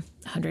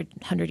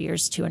 100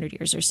 years, 200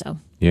 years or so.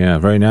 Yeah,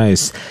 very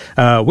nice.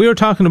 We were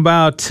talking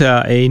about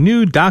a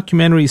new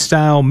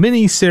documentary-style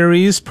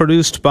mini-series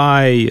produced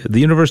by the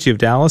University of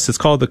Dallas. It's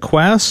called The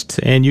Quest,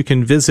 and you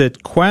can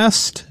visit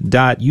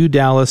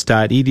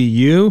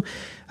quest.udallas.edu.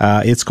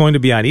 It's going to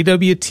be on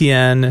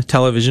EWTN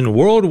television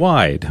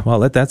worldwide. Well,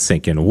 let that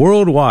sink in.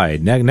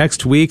 Worldwide.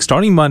 Next week,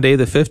 starting Monday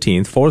the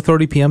 15th,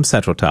 4:30 p.m.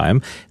 Central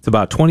Time. It's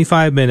about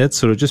 25 minutes,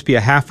 so it'll just be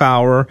a half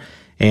hour.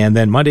 And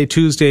then Monday,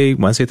 Tuesday,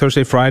 Wednesday,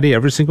 Thursday, Friday,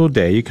 every single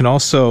day. You can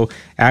also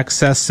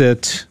access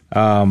it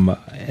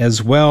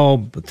as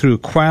well through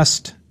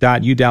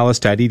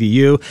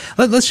quest.udallas.edu.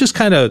 Let's just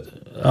kind of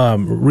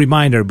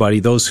remind everybody,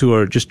 those who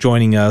are just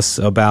joining us,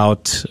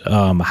 about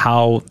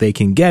how they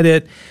can get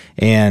it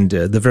and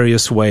the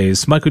various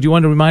ways. Michael, do you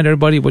want to remind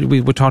everybody what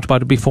we talked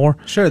about it before?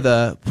 Sure.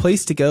 The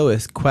place to go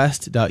is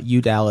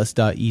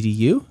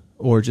quest.udallas.edu,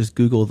 or just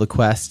Google the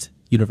Quest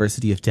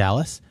University of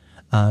Dallas.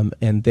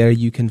 And there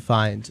you can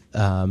find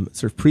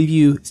sort of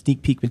preview,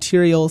 sneak peek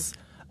materials.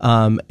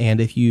 And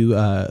if you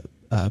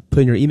put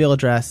in your email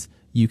address,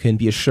 you can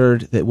be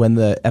assured that when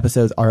the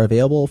episodes are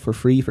available for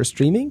free for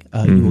streaming,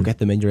 you will get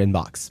them in your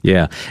inbox.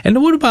 Yeah.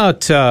 And what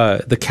about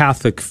the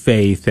Catholic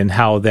faith and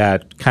how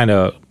that kind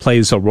of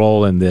plays a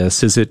role in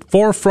this? Is it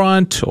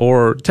forefront,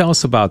 or tell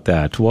us about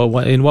that? Well,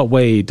 in what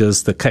way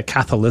does the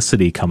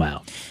Catholicity come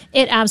out?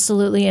 It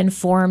absolutely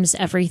informs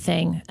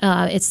everything.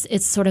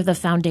 It's sort of the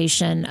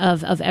foundation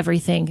of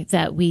everything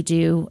that we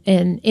do.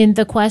 In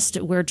the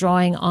Quest, we're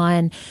drawing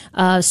on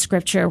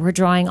Scripture. We're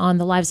drawing on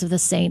the lives of the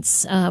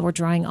saints. We're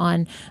drawing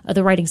on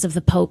the writings of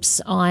the popes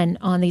on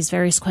these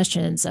various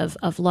questions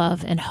of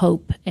love and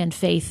hope and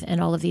faith and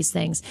all of these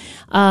things.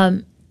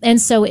 And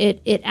so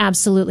it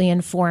absolutely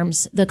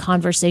informs the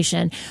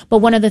conversation. But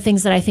one of the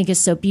things that I think is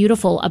so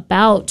beautiful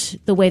about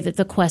the way that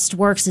the Quest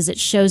works is it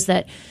shows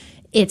that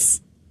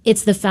it's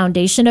the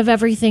foundation of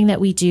everything that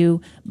we do,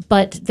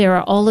 but there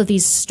are all of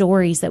these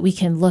stories that we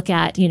can look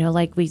at,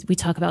 like we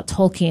talk about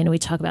Tolkien, and we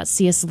talk about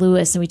C.S.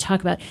 Lewis, and we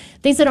talk about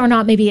things that are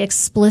not maybe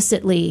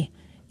explicitly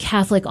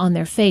Catholic on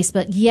their face,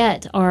 but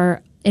yet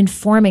are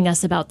informing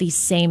us about these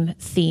same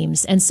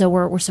themes. And so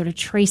we're sort of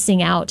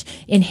tracing out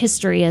in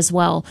history as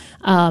well,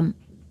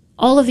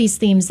 all of these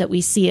themes that we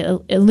see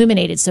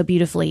illuminated so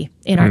beautifully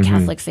in our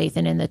Catholic faith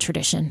and in the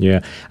tradition.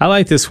 Yeah, I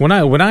like this.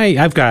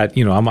 I've got,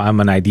 I'm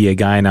an idea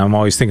guy, and I'm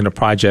always thinking of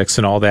projects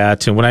and all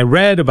that. And when I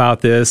read about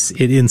this,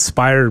 it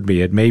inspired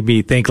me. It made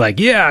me think like,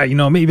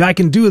 maybe I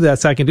can do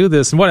this. I can do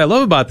this. And what I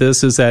love about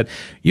this is that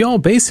y'all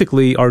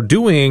basically are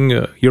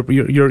doing,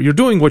 you're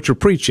doing what you're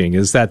preaching.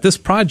 Is that this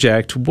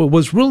project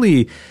was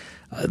really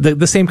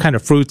the same kind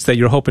of fruits that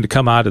you're hoping to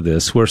come out of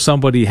this, where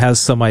somebody has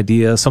some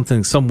idea,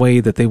 some way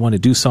that they want to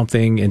do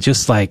something, and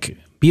just like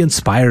be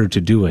inspired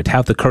to do it,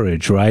 have the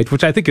courage, right?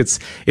 Which I think it's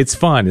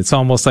fun. It's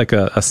almost like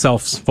a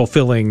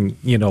self-fulfilling,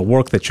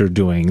 work that you're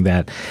doing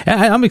that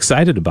I'm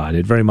excited about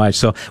it very much.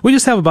 So we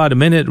just have about a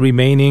minute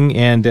remaining.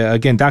 And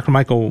again, Dr.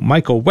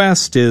 Michael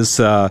West is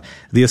the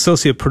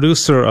associate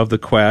producer of The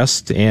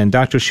Quest, and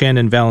Dr.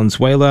 Shannon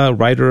Valenzuela,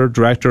 writer,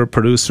 director,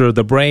 producer,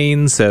 the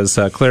brains, as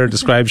Claire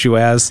describes you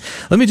as.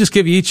 Let me just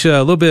give you each a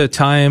little bit of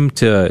time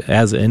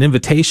as an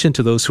invitation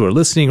to those who are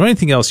listening, or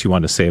anything else you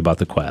want to say about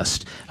The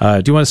Quest.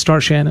 Do you want to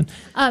start, Shannon?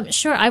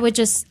 Sure. I would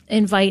just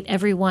invite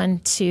everyone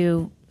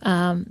to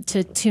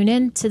tune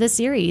in to the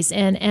series,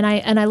 and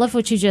I love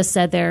what you just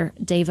said there,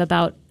 Dave,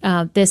 about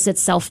this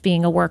itself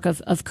being a work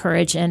of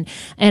courage, and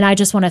I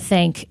just want to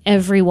thank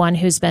everyone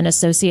who's been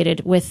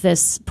associated with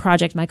this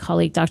project. My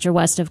colleague, Dr.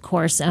 West, of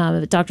course,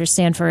 Dr.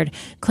 Sanford,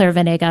 Claire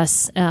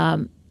Venegas,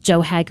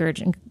 Joe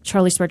Haggard and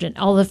Charlie Spurgeon,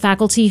 all the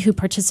faculty who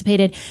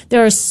participated.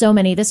 There are so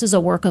many. This is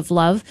a work of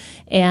love,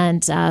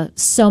 and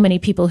so many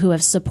people who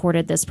have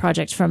supported this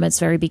project from its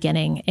very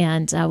beginning.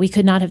 And we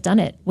could not have done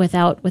it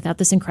without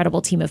this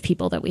incredible team of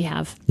people that we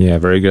have. Yeah,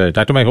 very good.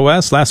 Dr. Michael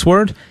West, last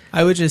word?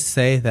 I would just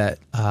say that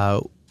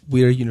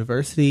we are a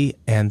university,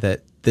 and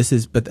that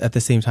but at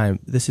the same time,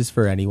 this is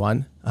for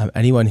anyone.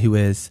 Anyone who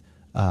is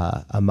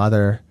a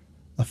mother,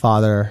 a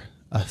father,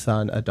 a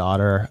son, a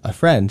daughter, a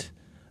friend.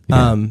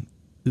 Yeah.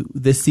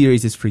 This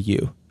series is for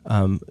you.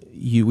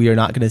 We are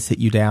not going to sit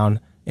you down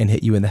and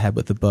hit you in the head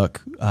with the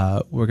book.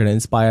 We're going to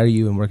inspire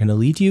you, and we're going to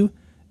lead you,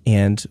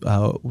 and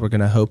we're going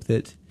to hope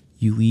that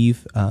you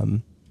leave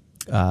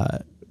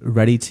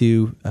ready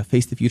to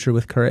face the future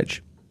with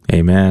courage.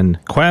 Amen.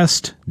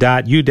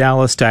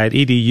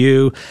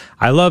 Quest.udallas.edu.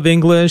 I love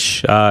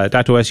English.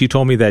 Dr. West, you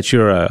told me that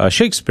you're a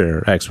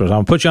Shakespeare expert. I'm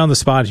going to put you on the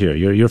spot here.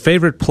 Your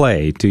favorite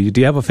play. Do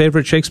you have a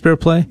favorite Shakespeare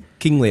play?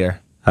 King Lear.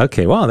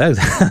 Okay, well,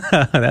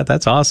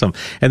 that's awesome.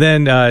 And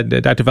then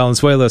Dr.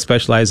 Valenzuela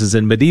specializes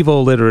in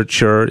medieval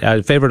literature.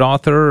 Favorite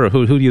author, or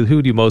who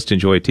do you most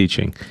enjoy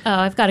teaching? Oh,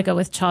 I've got to go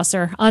with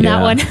Chaucer on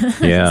that one.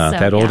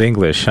 Yeah, Old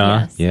English,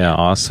 huh? Yes. Yeah,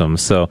 awesome.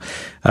 So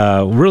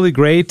really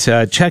great.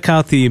 Check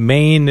out the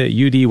main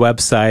UD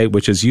website,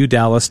 which is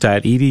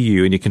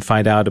udallas.edu, and you can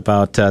find out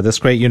about this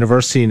great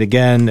university. And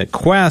again,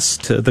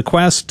 the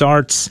Quest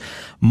starts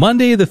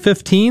Monday the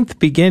 15th,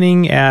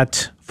 beginning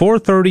at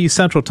 4:30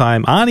 Central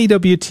Time on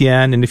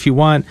EWTN. And if you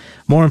want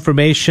more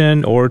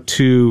information or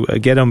to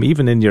get them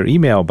even in your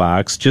email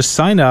box, just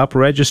sign up,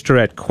 register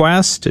at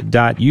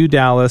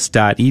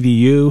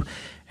quest.udallas.edu.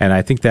 And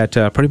I think that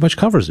pretty much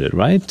covers it,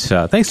 right?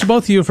 Thanks to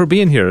both of you for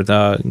being here.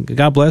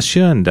 God bless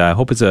you, and I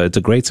hope it's a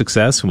great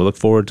success. And we look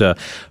forward to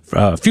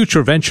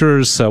future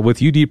ventures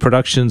with UD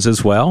Productions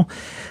as well.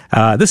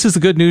 This is the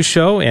Good News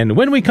Show, and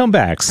when we come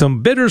back,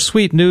 some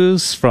bittersweet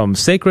news from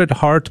Sacred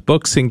Heart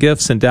Books and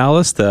Gifts in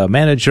Dallas. The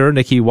manager,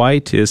 Nikki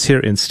White, is here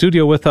in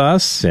studio with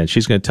us, and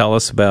she's going to tell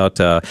us about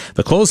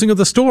the closing of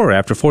the store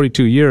after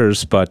 42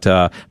 years, but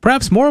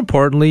perhaps more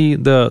importantly,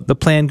 the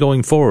plan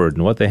going forward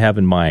and what they have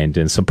in mind,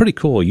 and some pretty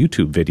cool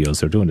YouTube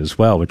videos they're doing as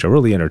well, which are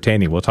really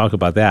entertaining. We'll talk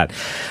about that.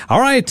 All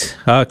right,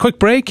 quick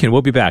break, and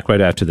we'll be back right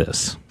after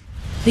this.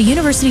 The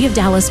University of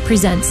Dallas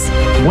presents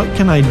What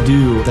Can I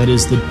Do That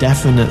Is the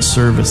Definite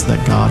Service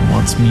That God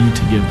Wants Me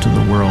to Give to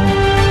the World?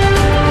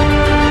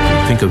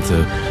 Think of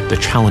the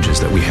challenges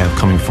that we have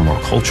coming from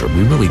our culture.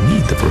 We really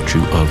need the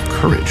virtue of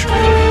courage.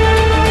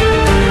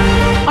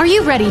 Are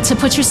you ready to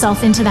put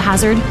yourself into the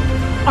hazard?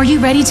 Are you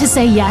ready to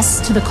say yes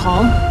to the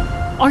call?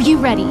 Are you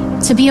ready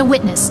to be a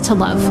witness to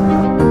love?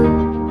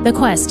 The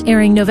Quest,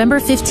 airing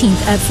November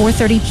 15th at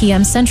 4:30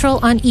 p.m.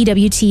 Central on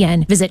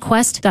EWTN. Visit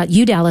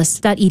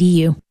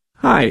quest.udallas.edu.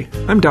 Hi,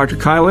 I'm Dr.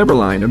 Kyle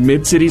Eberline of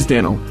Mid-Cities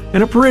Dental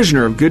and a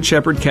parishioner of Good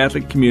Shepherd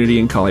Catholic Community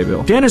in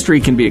Colleyville.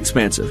 Dentistry can be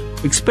expensive,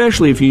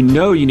 especially if you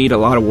know you need a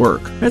lot of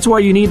work. That's why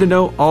you need to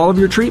know all of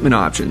your treatment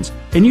options,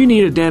 and you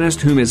need a dentist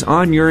whom is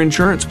on your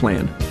insurance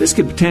plan. This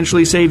could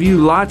potentially save you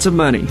lots of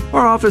money.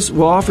 Our office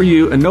will offer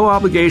you a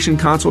no-obligation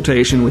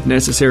consultation with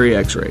necessary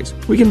x-rays.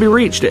 We can be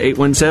reached at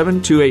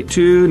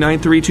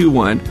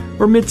 817-282-9321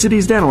 or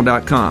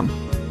midcitiesdental.com.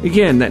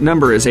 Again, that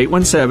number is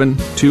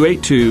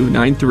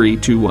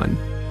 817-282-9321.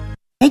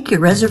 Make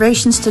your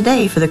reservations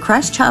today for the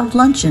Christ Child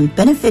Luncheon,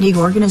 benefiting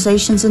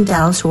organizations in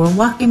Dallas who are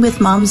walking with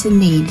moms in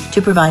need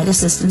to provide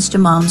assistance to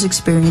moms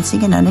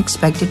experiencing an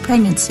unexpected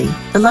pregnancy.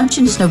 The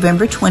luncheon is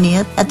November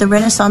 20th at the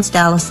Renaissance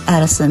Dallas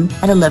Addison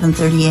at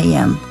 11:30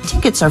 a.m.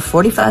 Tickets are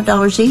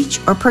 $45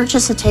 each, or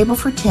purchase a table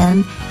for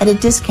 10 at a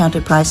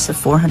discounted price of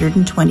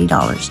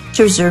 $420.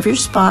 To reserve your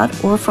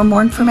spot or for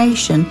more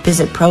information,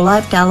 visit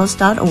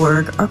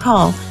prolifedallas.org or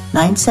call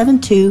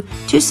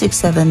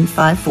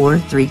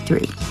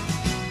 972-267-5433.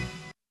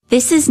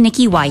 This is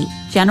Nikki White,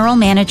 General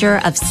Manager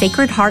of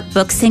Sacred Heart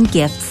Books and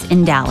Gifts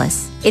in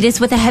Dallas. It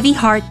is with a heavy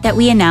heart that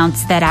we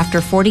announce that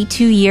after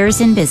 42 years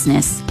in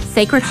business,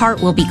 Sacred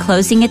Heart will be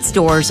closing its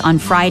doors on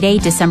Friday,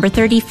 December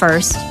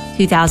 31st,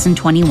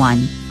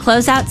 2021.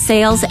 Closeout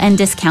sales and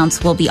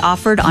discounts will be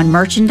offered on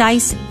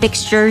merchandise,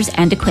 fixtures,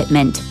 and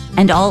equipment,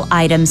 and all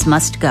items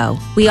must go.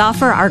 We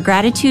offer our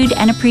gratitude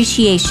and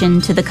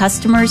appreciation to the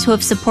customers who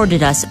have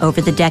supported us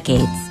over the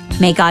decades.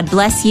 May God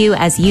bless you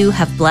as you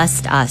have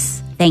blessed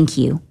us. Thank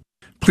you.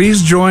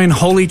 Please join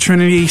Holy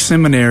Trinity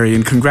Seminary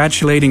in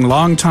congratulating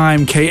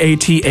longtime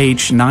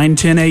KATH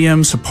 910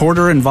 AM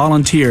supporter and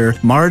volunteer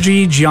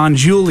Margie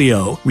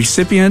Giangiulio,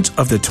 recipient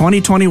of the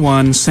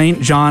 2021 St.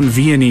 John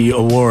Vianney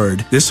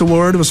Award. This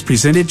award was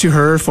presented to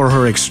her for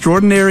her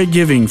extraordinary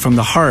giving from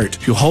the heart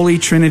to Holy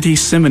Trinity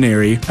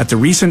Seminary at the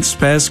recent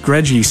Spes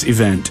Gregis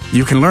event.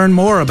 You can learn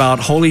more about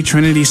Holy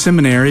Trinity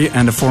Seminary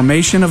and the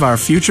formation of our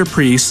future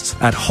priests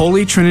at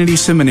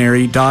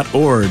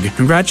holytrinityseminary.org.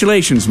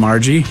 Congratulations,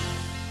 Margie.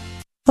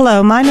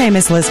 Hello, my name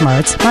is Liz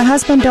Mertz. My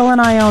husband Bill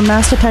and I own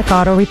MasterTech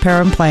Auto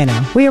Repair in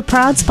Plano. We are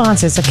proud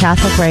sponsors of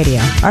Catholic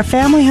Radio. Our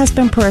family has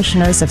been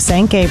parishioners of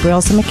St.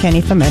 Gabriel's in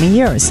McKinney for many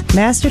years.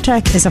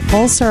 MasterTech is a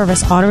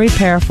full-service auto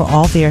repair for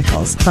all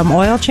vehicles, from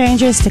oil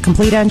changes to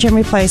complete engine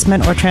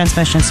replacement or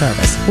transmission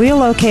service. We are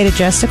located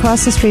just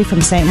across the street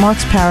from St.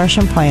 Mark's Parish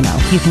in Plano.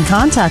 You can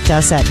contact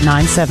us at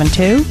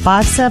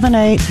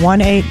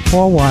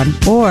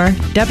 972-578-1841 or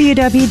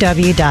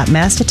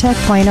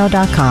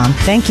www.mastertechplano.com.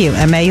 Thank you,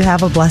 and may you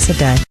have a blessed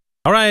day.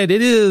 All right,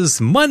 it is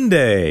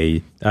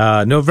Monday,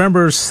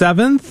 November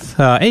 7th,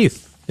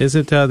 8th. Is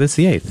it, this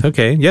the 8th?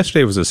 Okay,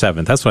 yesterday was the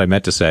 7th. That's what I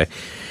meant to say.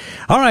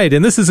 All right,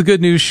 and this is a good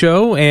news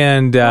show,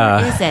 and or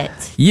is it?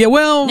 Yeah,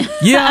 well,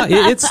 yeah,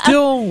 it's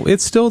still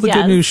the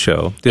good news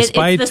show,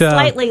 despite it's the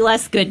slightly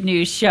less good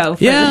news show.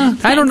 Yeah,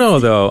 I don't know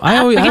though.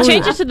 We can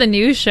change it to the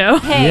news show.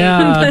 Hey, yeah,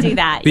 we can do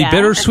that. The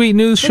bittersweet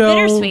news show. The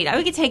bittersweet.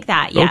 We could take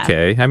that. Yeah.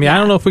 Okay. I mean, I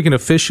don't know if we can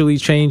officially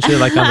change it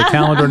like on the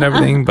calendar and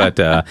everything, but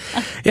yeah,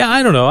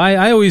 I don't know.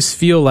 I always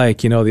feel like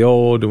the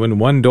old when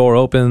one door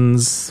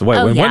opens,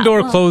 when one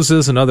door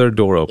closes, another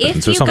door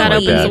opens, or something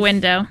like that. Opens the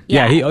window.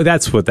 Yeah,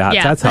 that's how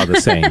the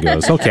saying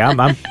goes. Okay, I'm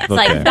okay. It's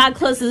like if God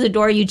closes a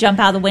door, you jump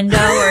out the window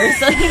or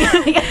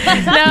something. No,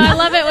 I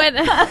love it when.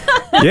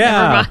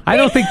 Yeah, I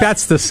don't think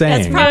that's the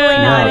saying. That's probably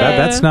not it.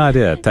 That's not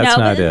it. That's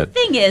not it. The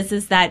thing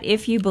is that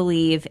if you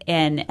believe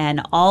in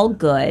an all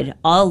good,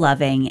 all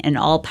loving, and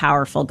all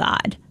powerful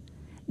God,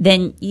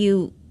 then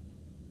you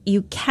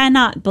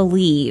cannot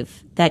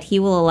believe that He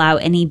will allow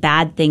any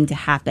bad thing to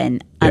happen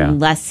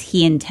unless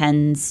He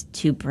intends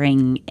to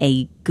bring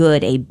a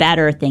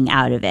better thing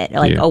out of it.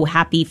 Like,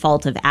 happy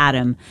fault of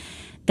Adam.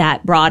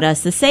 That brought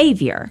us a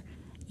Savior,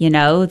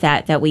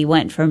 that we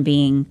went from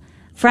being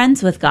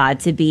friends with God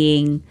to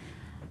being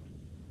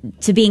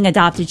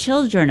adopted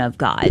children of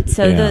God.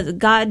 So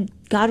God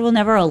will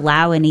never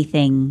allow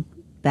anything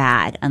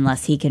bad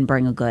unless He can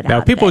bring a good out of it.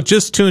 Now, people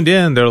just tuned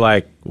in. They're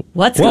like,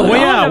 what's going on?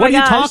 Yeah, what are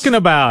you talking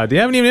about? You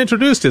haven't even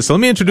introduced us. So let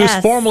me introduce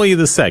formally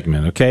the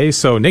segment, okay?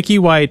 So Nikki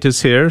White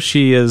is here.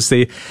 She is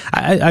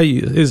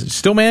is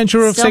still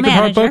manager of Sacred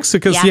Heart Books?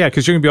 Because you're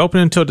going to be open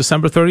until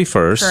December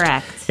 31st.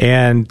 Correct.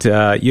 And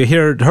you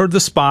heard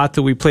the spot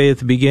that we played at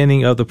the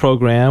beginning of the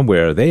program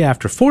where they,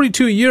 after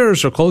 42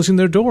 years, are closing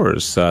their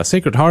doors.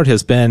 Sacred Heart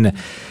has been,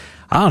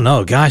 I don't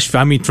know, gosh,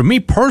 I mean, for me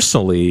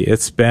personally,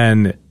 it's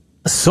been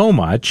so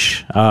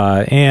much,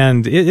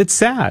 and it's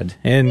sad.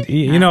 And,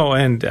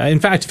 and in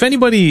fact, if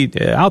anybody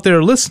out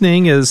there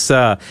listening has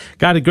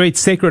got a great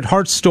Sacred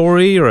Heart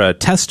story or a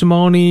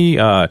testimony,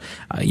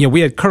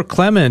 we had Kirk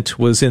Clement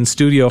was in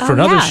studio for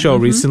another show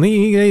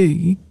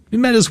recently. He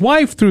met his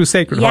wife through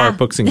Sacred Heart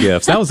Books and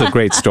Gifts. That was a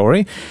great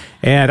story.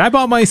 And I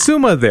bought my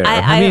Summa there.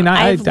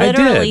 I've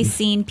literally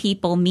seen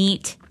people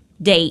meet,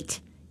 date,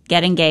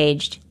 get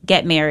engaged,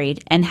 get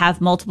married, and have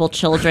multiple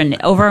children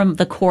over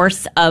the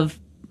course of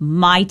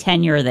my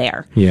tenure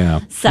there. Yeah.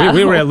 So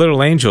we were at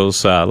Little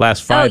Angels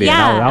last Friday.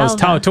 And I was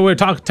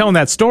telling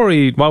that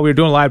story while we were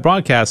doing live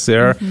broadcasts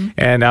there.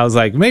 And I was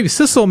like, maybe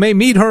Sissel may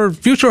meet her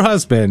future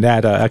husband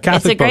at a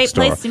Catholic bookstore. It's a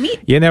great place to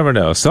meet. You never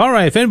know. So, all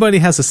right, if anybody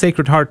has a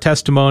Sacred Heart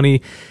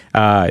testimony,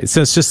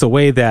 since just the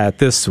way that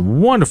this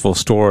wonderful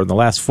store in the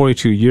last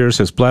 42 years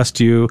has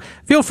blessed you,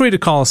 feel free to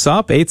call us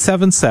up,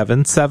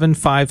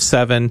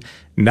 877-757-9424,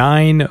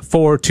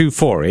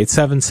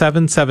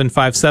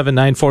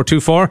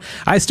 877-757-9424.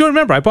 I still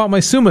remember I bought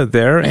my Summa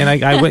there, and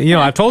I went,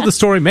 I've told the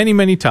story many,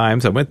 many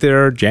times. I went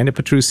there. Janet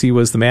Petrucci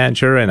was the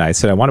manager, and I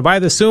said, I want to buy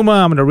the Summa.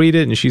 I'm going to read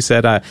it. And she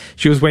said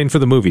she was waiting for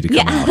the movie to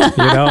come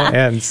out,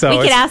 and so we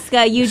could ask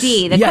UD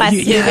the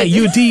question.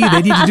 UD,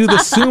 they need to do the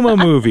Summa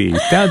movie.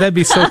 That'd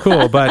be so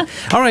cool. But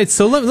all right,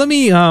 so let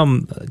me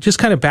just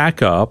kind of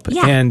back up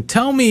and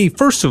tell me,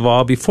 first of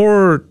all,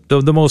 before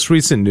the most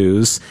recent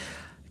news,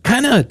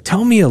 kind of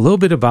tell me a little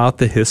bit about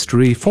the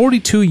history.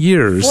 42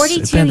 years.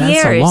 42 years.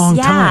 That's a long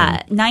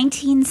time.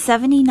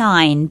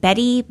 1979,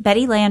 Betty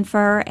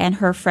Lanfer and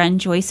her friend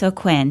Joyce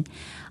O'Quinn,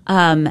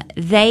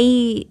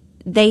 they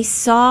they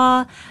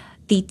saw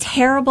the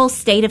terrible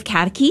state of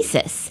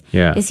catechesis.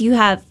 Yeah. Is you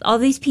have all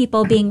these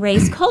people being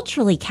raised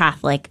culturally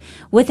Catholic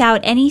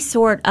without any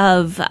sort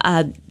of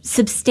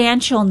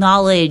substantial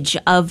knowledge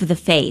of the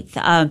faith.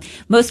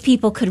 Most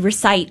people could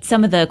recite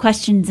some of the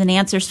questions and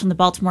answers from the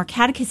Baltimore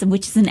Catechism,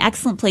 which is an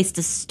excellent place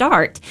to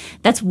start.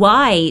 That's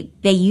why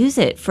they use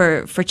it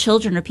for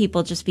children or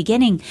people just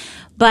beginning.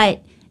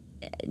 But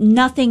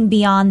nothing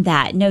beyond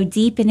that. No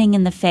deepening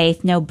in the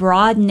faith, no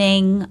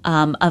broadening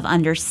of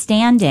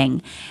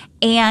understanding.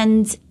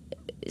 And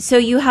so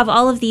you have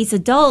all of these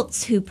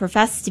adults who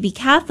profess to be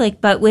Catholic,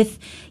 but with,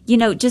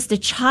 just a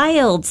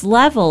child's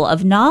level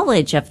of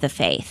knowledge of the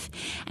faith.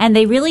 And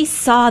they really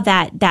saw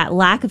that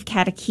lack of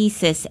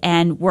catechesis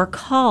and were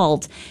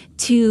called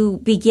to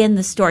begin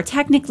the store,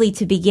 technically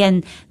to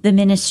begin the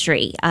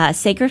ministry.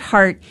 Sacred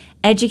Heart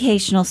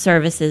Educational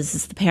Services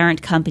is the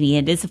parent company.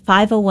 It is a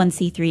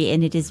 501c3,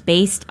 and it is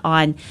based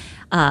on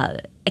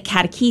a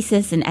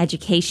catechesis and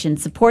education,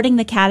 supporting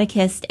the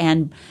catechist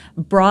and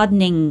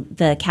broadening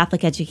the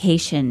Catholic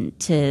education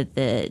to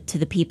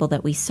the people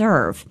that we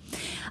serve.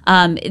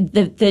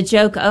 The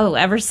joke,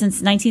 ever since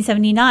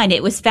 1979,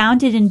 it was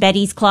founded in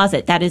Betty's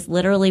closet. That is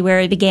literally where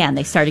it began.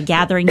 They started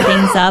gathering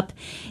things up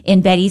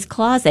in Betty's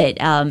closet.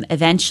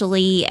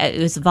 Eventually, it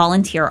was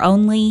volunteer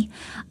only,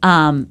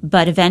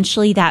 but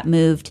eventually that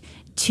moved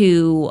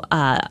to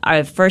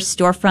our first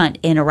storefront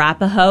in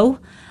Arapahoe.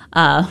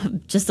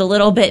 Just a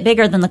little bit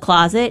bigger than the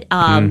closet,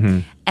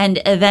 and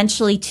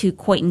eventually to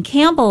Coyton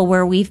Campbell,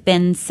 where we've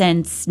been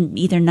since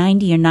either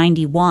 90 or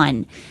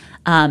 91.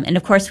 And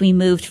of course, we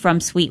moved from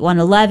Suite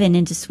 111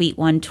 into Suite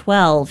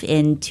 112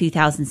 in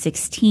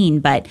 2016.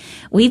 But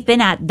we've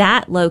been at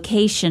that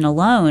location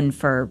alone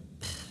for,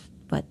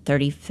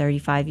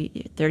 35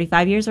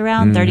 years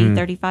around?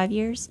 35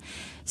 years?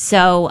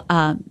 So,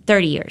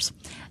 30 years.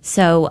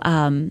 So,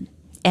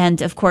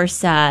 and of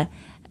course,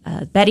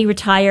 Betty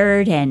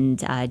retired, and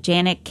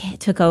Janet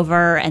took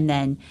over, and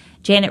then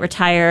Janet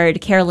retired,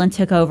 Carolyn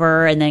took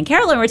over, and then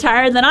Carolyn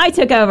retired, and then I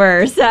took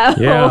over. So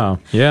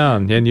yeah,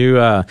 and you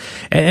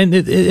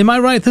am I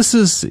right? This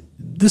has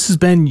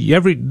been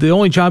the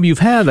only job you've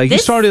had. Like, you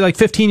started like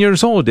 15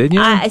 years old, didn't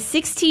you?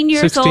 16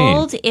 years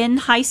old in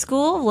high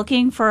school,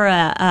 looking for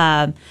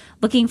a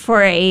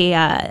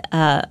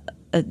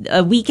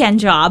weekend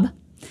job,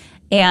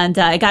 and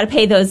I got to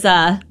pay those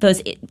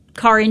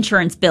car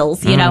insurance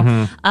bills,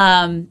 and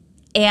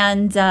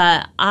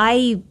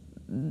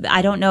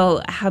I don't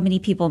know how many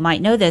people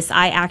might know this.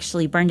 I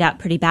actually burned out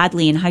pretty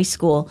badly in high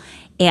school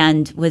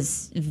and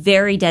was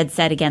very dead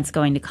set against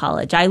going to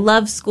college. I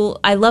love school.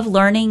 I love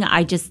learning.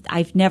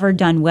 I've never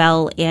done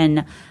well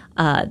in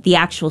the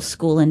actual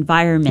school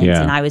environment,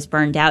 and I was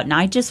burned out, and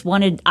I just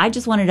wanted a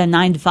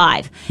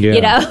 9-to-5.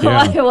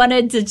 I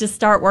wanted to just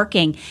start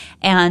working,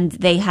 and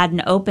they had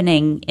an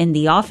opening in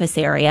the office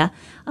area.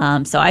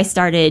 So I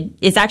started.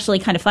 It's actually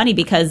kind of funny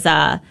because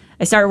I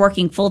started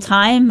working full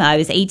time. I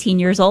was 18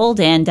 years old,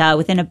 and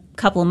within a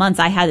couple of months,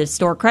 I had a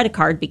store credit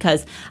card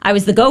because I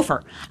was the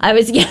gopher. I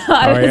was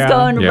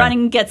going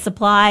running, get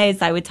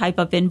supplies. I would type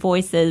up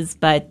invoices,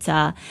 but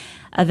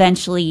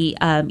eventually,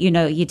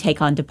 you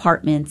take on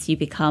departments. You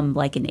become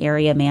like an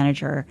area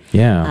manager.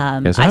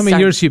 Yeah. So how many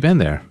years have you been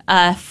there?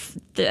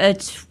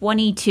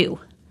 22.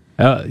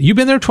 You've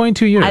been there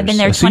 22 years. I've been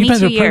there 22 years. So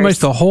you've been there pretty much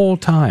the whole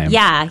time.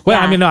 Yeah.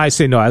 Well, I mean, I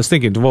was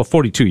thinking,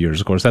 42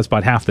 years, of course. That's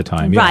about half the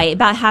time. Yeah. Right.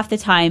 About half the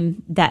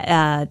time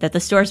that the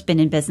store's been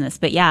in business.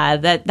 But yeah,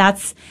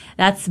 that's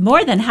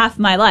more than half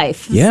my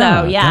life.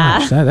 Yeah. So, yeah.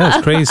 Gosh,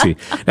 that's crazy.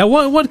 Now,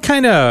 what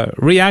kind of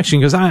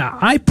reaction? Because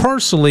I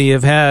personally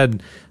have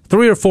had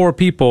 3 or 4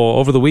 people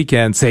over the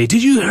weekend say,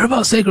 "Did you hear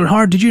about Sacred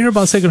Heart? Did you hear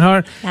about Sacred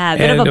Heart?" Yeah, a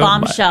bit of a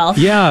bombshell.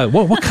 Yeah.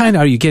 What kind?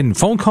 Are you getting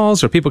phone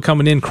calls? Or people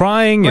coming in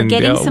crying? We're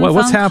getting some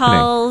what's phone happening?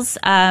 calls.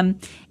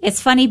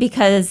 It's funny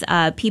because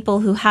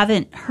people who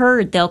haven't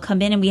heard, they'll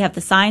come in, and we have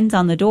the signs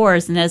on the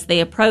doors, and as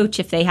they approach,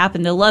 if they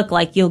happen to look,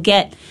 like you'll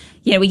get,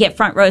 we get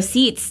front row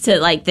seats to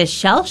like this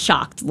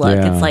shell-shocked look.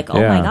 Yeah, it's like,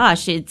 oh my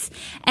gosh,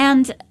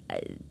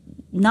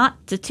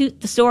 not to toot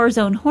the store's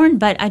own horn,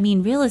 but I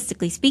mean,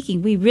 realistically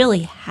speaking, we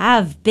really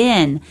have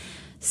been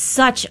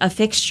such a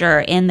fixture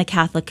in the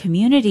Catholic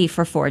community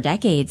for 4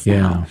 decades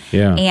now.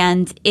 Yeah.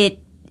 And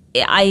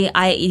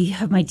I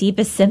have my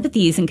deepest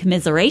sympathies and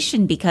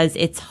commiseration because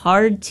it's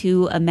hard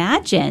to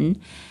imagine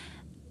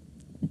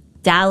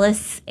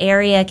Dallas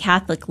area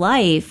Catholic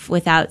life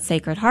without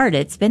Sacred Heart.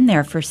 It's been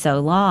there for so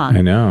long.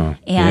 I know.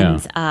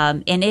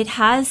 And it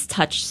has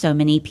touched so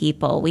many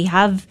people. We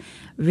have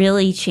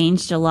really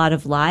changed a lot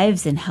of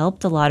lives and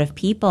helped a lot of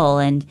people,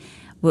 and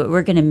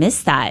we're going to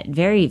miss that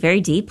very, very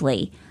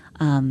deeply.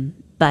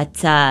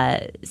 But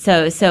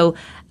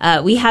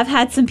we have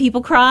had some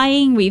people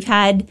crying. We've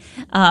had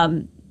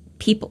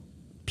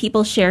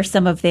people share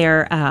some of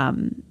their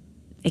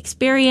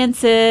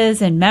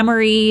experiences and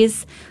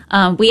memories.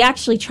 We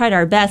actually tried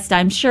our best.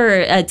 I'm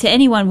sure to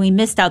anyone we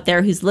missed out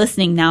there who's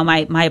listening now,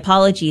 my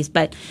apologies.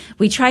 But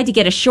we tried to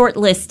get a short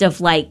list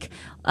of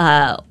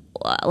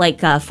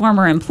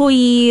former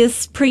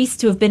employees,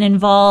 priests who have been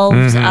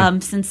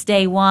involved since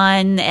day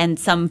one, and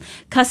some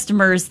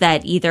customers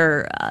that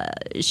either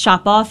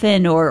shop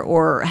often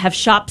or have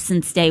shopped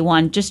since day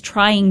one, just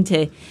trying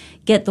to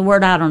get the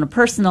word out on a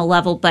personal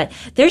level. But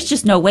there's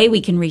just no way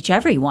we can reach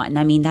everyone.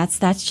 I mean, that's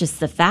just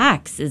the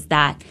facts, is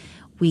that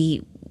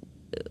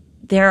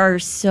there are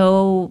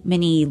so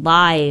many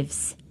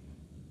lives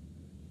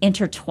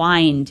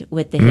intertwined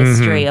with the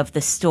history of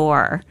the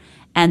store.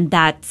 And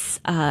that's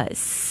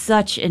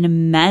such an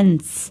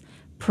immense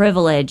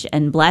privilege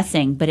and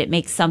blessing, but it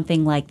makes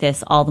something like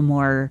this all the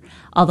more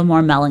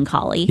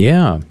melancholy.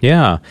 Yeah.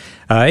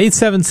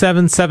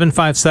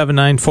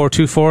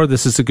 877-757-9424.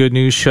 This is a Good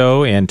News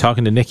Show, and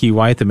talking to Nikki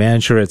White, the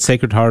manager at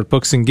Sacred Heart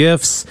Books and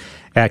Gifts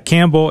at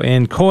Campbell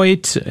and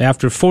Coit.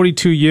 After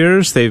 42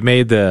 years, they've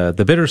made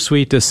the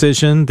bittersweet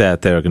decision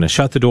that they're going to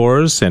shut the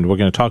doors, and we're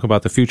going to talk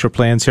about the future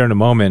plans here in a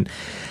moment.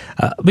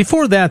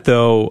 Before that,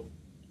 though,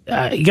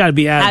 you got to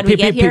be How'd we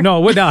get here?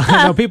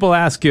 No, people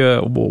ask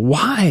you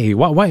why.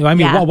 I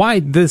mean, why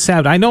this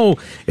happen? I know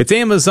it's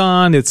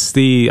Amazon, it's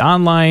the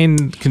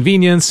online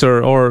convenience,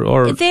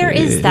 or there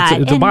is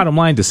that. It's a bottom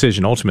line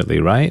decision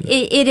ultimately, right?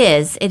 It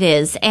is,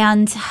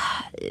 and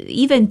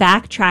even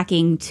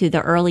backtracking to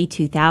the early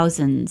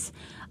 2000s,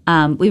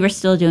 we were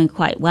still doing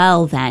quite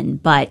well then,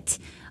 but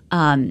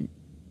that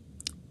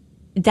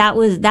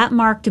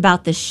marked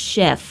about the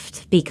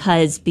shift,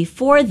 because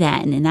before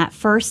then, in that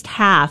first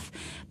half,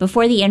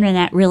 before the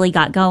internet really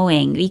got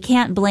going, you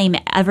can't blame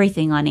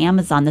everything on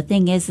Amazon. The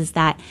thing is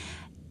that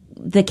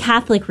the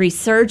Catholic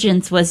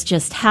resurgence was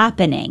just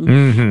happening.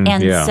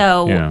 And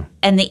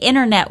and the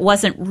internet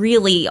wasn't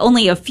really,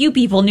 only a few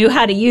people knew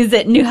how to use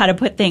it, knew how to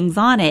put things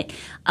on it.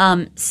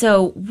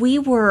 So we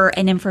were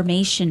an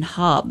information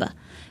hub.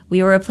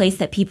 We were a place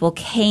that people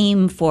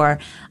came for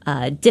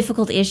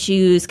difficult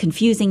issues,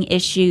 confusing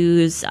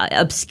issues,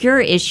 obscure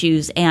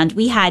issues, and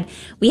we had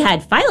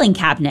filing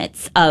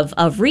cabinets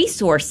of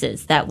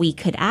resources that we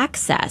could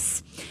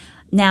access.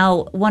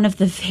 Now, one of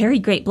the very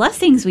great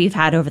blessings we've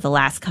had over the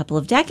last couple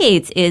of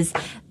decades is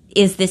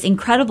this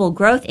incredible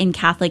growth in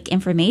Catholic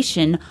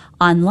information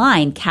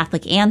online,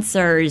 Catholic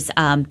Answers,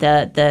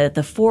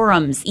 the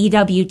forums,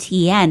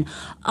 EWTN,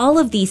 all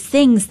of these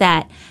things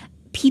that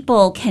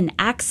people can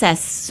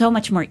access so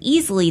much more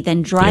easily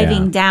than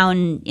driving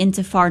down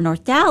into far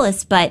North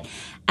Dallas. But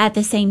at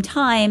the same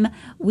time,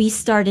 we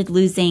started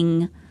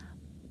losing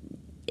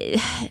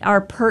our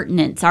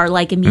pertinence, our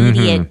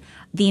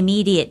the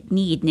immediate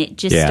need. And it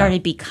just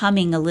started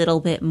becoming a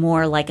little bit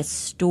more like a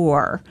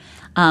store,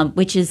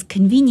 which is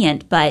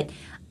convenient. But,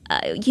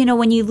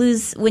 when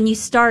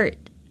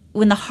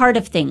the heart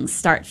of things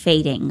start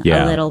fading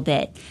a little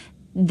bit,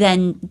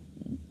 then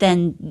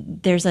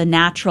there's a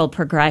natural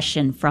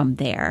progression from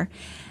there.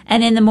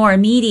 And in the more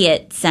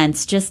immediate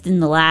sense, just in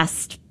the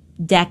last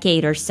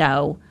decade or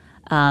so,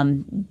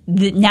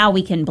 now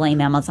we can blame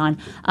Amazon.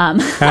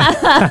 With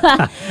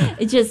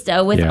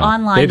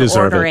online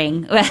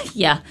ordering,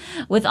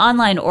 with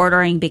online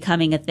ordering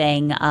becoming a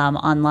thing,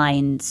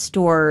 online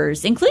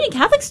stores, including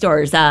Catholic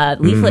stores,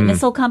 Leaflet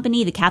Missile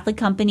Company, the Catholic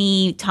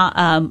Company,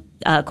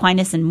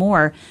 Aquinas and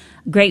more,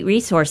 great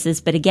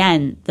resources. But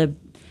again,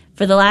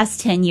 for the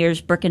last 10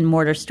 years, brick and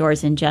mortar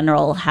stores in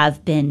general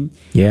have been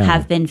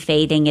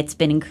fading. It's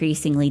been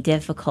increasingly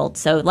difficult.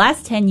 So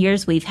last 10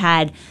 years, we've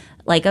had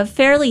like a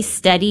fairly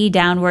steady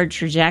downward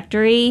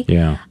trajectory.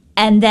 Yeah.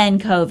 And then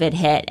COVID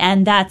hit,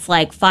 and that's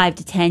like 5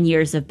 to 10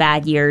 years of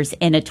bad years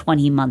in a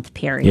 20-month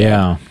period.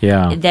 That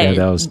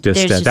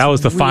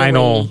was the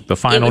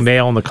final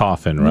nail in the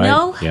coffin,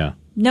 right?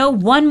 No,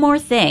 one more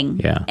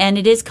thing. Yeah. And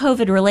it is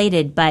COVID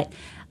related, but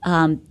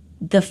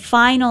the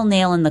final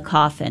nail in the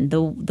coffin,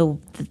 the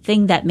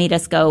thing that made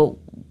us go,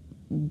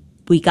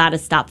 we got to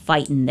stop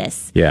fighting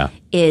this.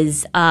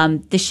 Is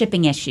the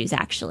shipping issues,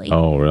 actually.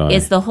 Oh, really?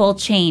 Is the whole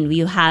chain.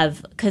 You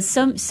have, because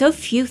so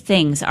few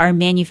things are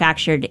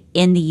manufactured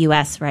in the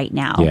U.S. right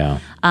now.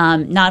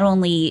 Not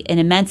only an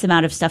immense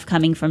amount of stuff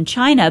coming from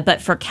China,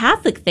 but for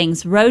Catholic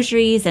things,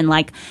 rosaries and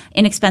like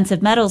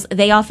inexpensive metals,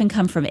 they often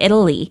come from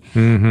Italy.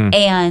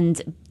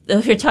 And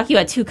if you're talking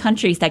about two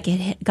countries that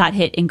got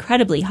hit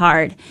incredibly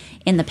hard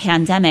in the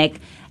pandemic,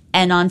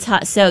 and on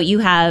top, so you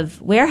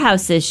have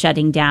warehouses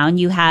shutting down,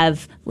 you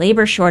have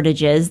labor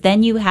shortages,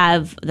 then you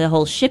have the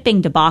whole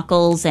shipping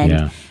debacles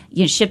and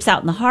ships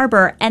out in the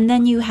harbor, and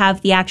then you have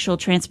the actual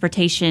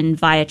transportation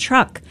via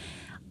truck.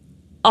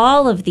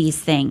 All of these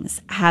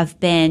things have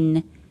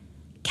been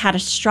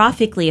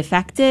catastrophically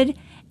affected.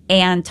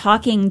 And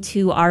talking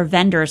to our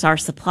vendors, our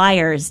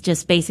suppliers,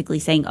 just basically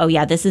saying, "Oh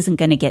yeah, this isn't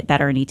going to get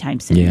better anytime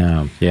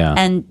soon."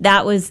 And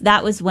that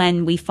was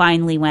when we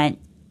finally went,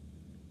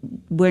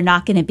 we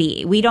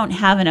don't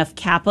have enough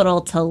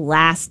capital to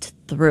last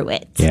through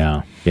it.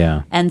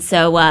 And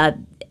so I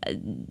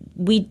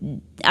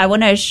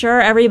want to assure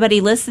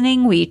everybody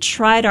listening, we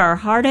tried our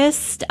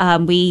hardest.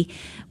 We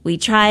We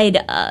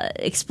tried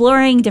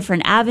exploring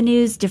different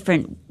avenues,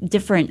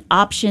 different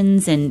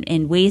options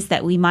and ways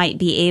that we might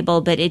be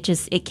able, but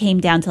it came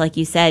down to, like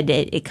you said,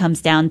 it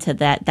comes down to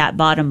that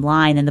bottom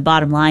line. And the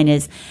bottom line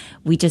is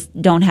we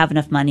just don't have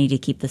enough money to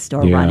keep the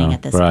store running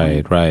at this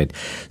point. Right.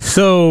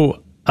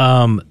 So,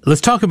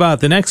 let's talk about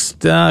the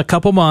next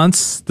couple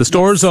months. The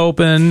store's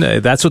open.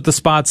 That's what the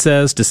spot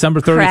says. December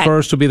 31st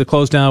Correct. Will be the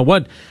close down.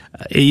 What,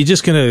 are you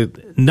just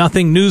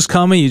nothing new's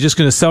coming? You're just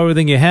going to sell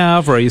everything you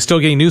have? Or are you still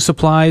getting new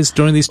supplies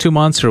during these 2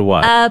 months or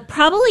what?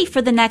 Probably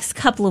for the next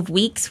couple of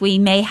weeks, we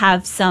may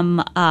have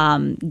some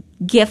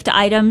gift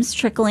items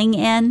trickling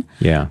in.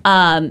 Yeah.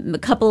 A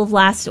couple of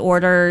last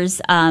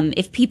orders.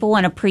 If people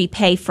want to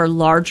prepay for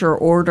larger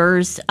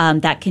orders,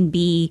 that can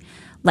be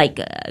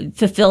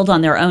fulfilled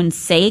on their own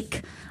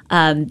sake.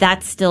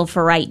 That's still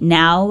for right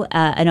now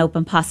an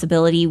open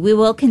possibility. We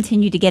will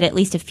continue to get at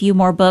least a few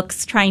more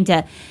books, trying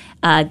to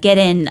get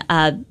in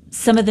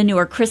some of the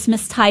newer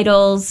Christmas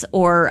titles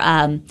or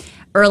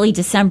early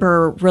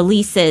December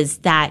releases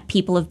that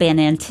people have been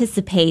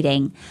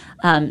anticipating.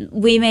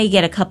 We may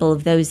get a couple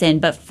of those in,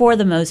 but for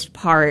the most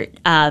part,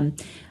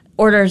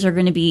 orders are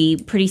going to be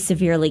pretty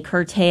severely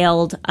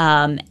curtailed.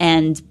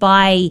 And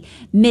by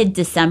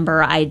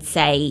mid-December, I'd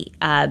say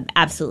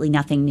absolutely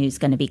nothing new is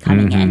going to be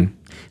coming in.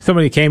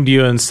 Somebody came to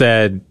you and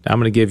said, I'm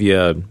going to give you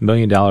 $1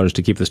 million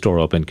to keep the store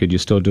open. Could you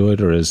still do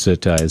it? Or is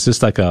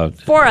this like a...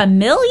 For $1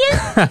 million?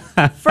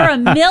 For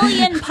 $1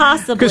 million,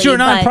 possibly. Because you're a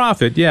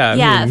nonprofit, yeah.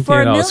 Yeah,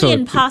 for $1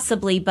 million,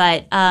 possibly.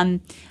 But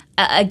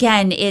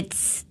again,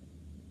 it's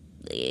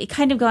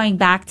kind of going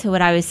back to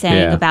what I was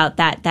saying about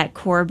that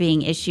core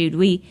being issued.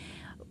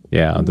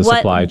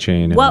 Supply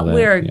chain. And what all that.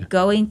 we're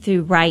going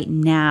through right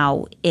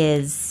now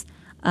is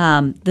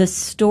the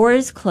store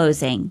is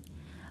closing,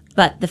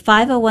 but the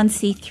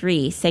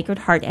 501c3 Sacred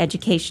Heart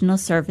Educational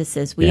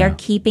Services, we are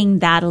keeping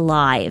that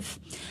alive.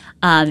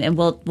 And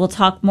we'll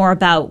talk more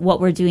about what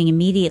we're doing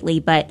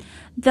immediately. But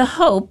the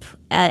hope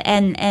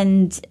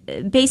and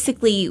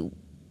basically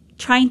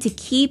trying to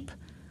keep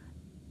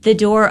the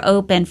door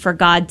open for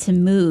God to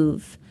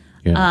move.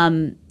 Yeah.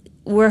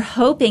 We're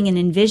hoping and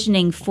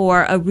envisioning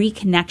for a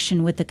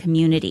reconnection with the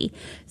community.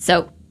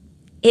 So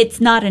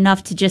it's not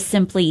enough to just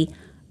simply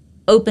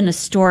open a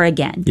store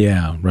again.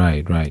 Yeah,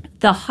 right.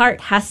 The heart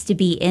has to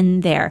be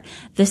in there.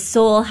 The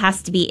soul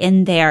has to be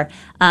in there.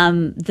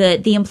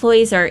 The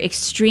employees are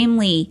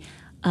extremely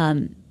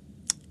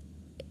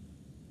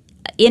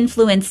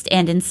influenced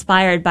and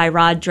inspired by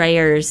Rod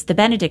Dreher's The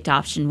Benedict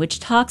Option,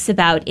 which talks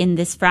about in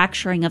this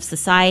fracturing of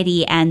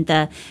society and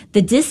the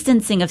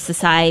distancing of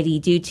society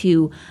due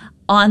to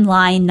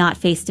online, not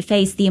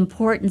face-to-face, the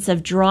importance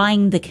of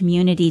drawing the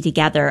community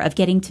together, of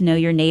getting to know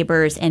your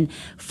neighbors and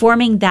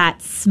forming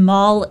that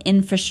small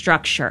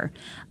infrastructure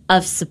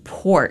of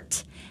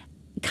support.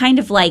 Kind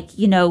of like,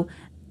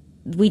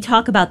 we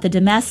talk about the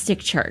domestic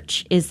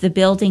church is the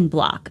building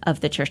block of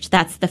the church.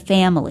 That's the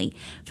family.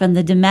 From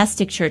the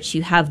domestic church,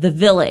 you have the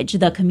village,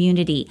 the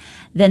community,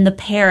 then the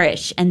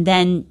parish, and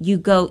then you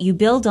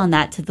build on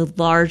that to the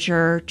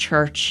larger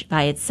church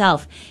by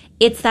itself.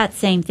 It's that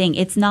same thing.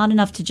 It's not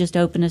enough to just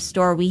open a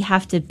store. We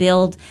have to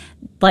build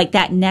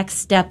that next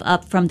step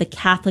up from the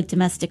Catholic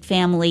domestic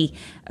family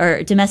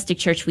or domestic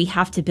church. We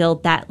have to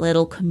build that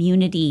little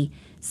community,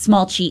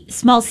 small C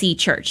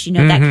church,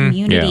 that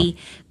community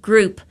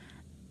group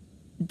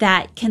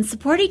that can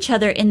support each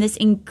other in this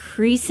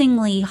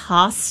increasingly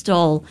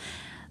hostile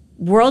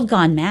world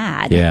gone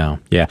mad. Yeah.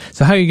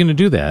 So how are you going to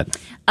do that?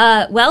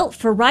 Well,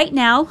 for right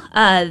now,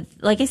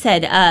 like I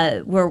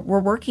said, we're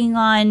working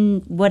on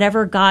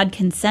whatever God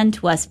can send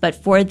to us. But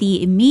for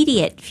the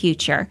immediate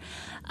future,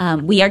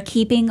 we are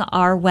keeping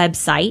our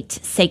website,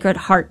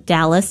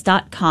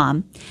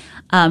 sacredheartdallas.com.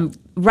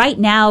 Right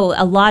now,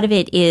 a lot of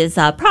it is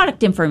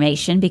product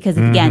information because,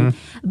 again,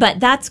 but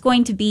that's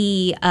going to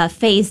be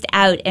phased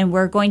out, and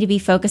we're going to be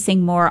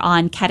focusing more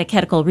on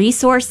catechetical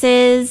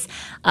resources,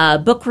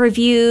 book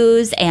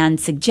reviews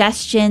and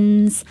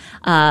suggestions,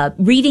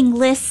 reading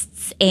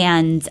lists,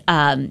 and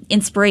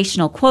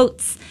inspirational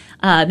quotes.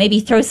 Maybe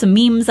throw some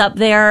memes up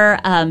there.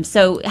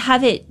 So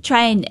have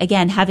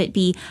it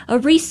be a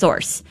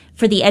resource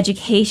for the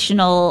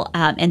educational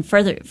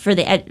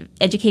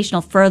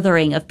educational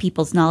furthering of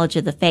people's knowledge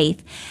of the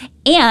faith.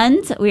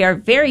 And we are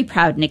very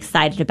proud and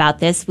excited about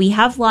this. We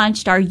have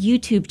launched our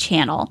YouTube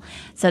channel.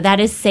 So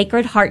that is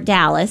Sacred Heart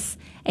Dallas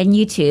and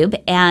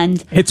YouTube,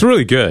 and it's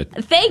really good.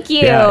 Thank you.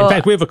 Yeah, in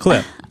fact, we have a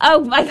clip.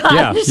 Oh my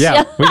gosh!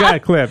 Yeah, we got a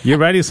clip. You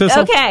ready,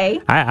 Sissel? Okay.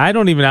 I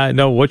don't even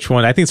know which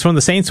one. I think it's from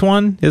the Saints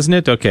one, isn't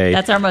it? Okay.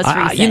 That's our most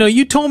recent.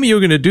 You told me you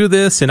were going to do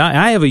this, and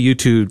I have a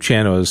YouTube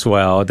channel as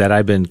well that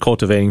I've been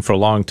cultivating for a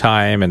long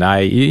time, and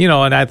I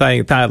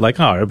thought like,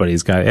 oh, everybody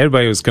was going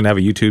to have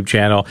a YouTube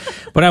channel,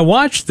 but I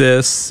watched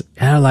this,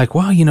 and I'm like,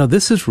 wow,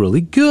 this is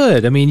really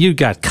good. I mean, you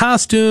got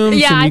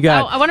costumes, and you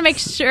got. I want to make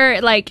sure,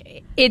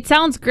 it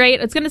sounds great.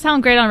 It's going to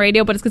sound great on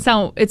radio, but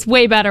it's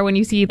way better when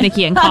you see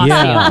Nikki in costume.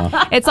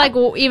 Yeah. It's like,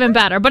 even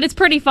better. But it's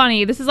pretty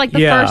funny. This is like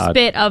the first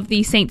bit of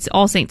the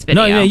All Saints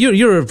video. No,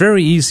 you're a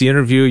very easy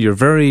interview. You're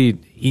very,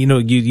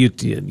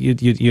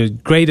 you're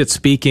great at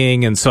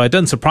speaking, and so it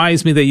doesn't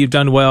surprise me that you've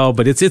done well.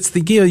 But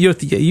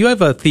you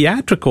have a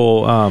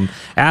theatrical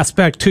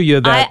aspect to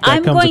you that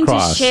I'm comes going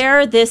across. to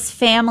share this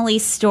family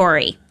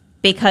story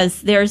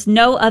because there's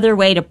no other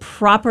way to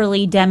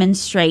properly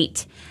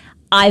demonstrate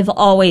I've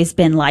always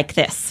been like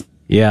this.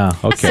 Yeah.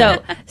 Okay.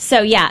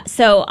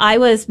 So I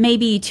was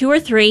maybe 2 or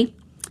 3.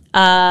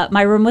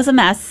 My room was a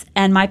mess,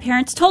 and my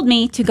parents told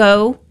me to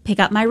go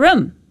pick up my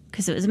room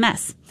because it was a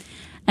mess.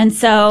 And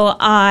so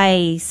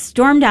I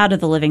stormed out of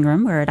the living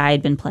room where I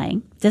had been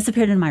playing,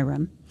 disappeared in my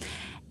room,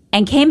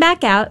 and came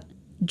back out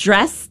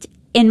dressed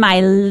in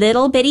my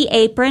little bitty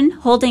apron,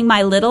 holding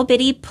my little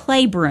bitty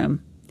play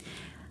broom.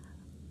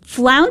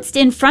 Flounced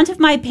in front of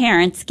my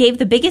parents, gave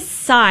the biggest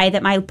sigh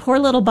that my poor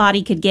little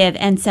body could give,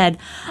 and said,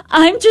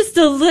 "I'm just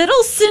a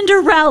little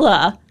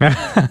Cinderella."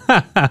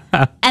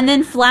 And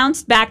then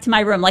flounced back to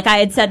my room. Like I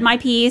had said my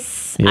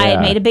piece. I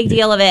had made a big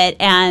deal of it,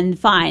 and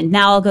fine.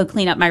 Now I'll go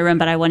clean up my room,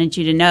 but I wanted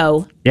you to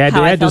know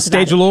how I had to felt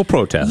stage about a little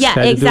protest. Yeah,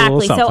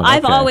 exactly. So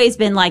I've always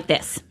been like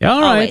this.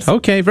 All right. Always.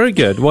 Okay, very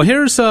good. Well,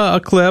 here's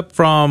a clip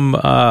from,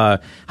 how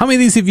many of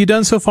these have you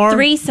done so far?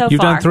 3 so You've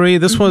far. done 3.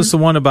 This was the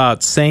one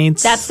about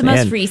saints. That's the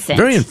most and recent.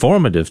 Very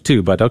informative,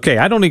 too. But, okay,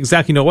 I don't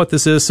exactly know what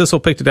this is. Sissel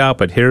picked it out,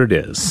 but here it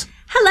is.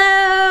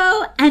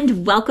 Hello,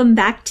 and welcome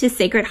back to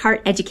Sacred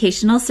Heart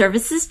Educational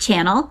Services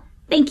channel.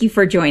 Thank you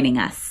for joining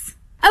us.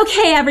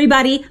 Okay,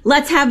 everybody,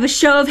 let's have a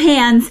show of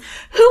hands.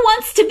 Who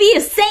wants to be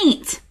a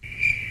saint?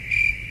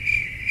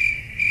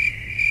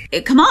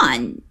 Come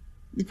on,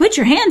 put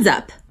your hands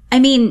up. I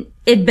mean,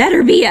 it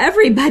better be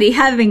everybody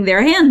having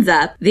their hands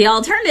up. The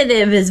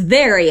alternative is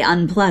very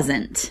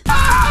unpleasant.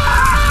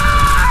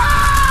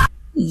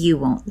 You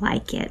won't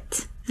like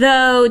it.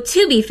 Though,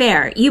 to be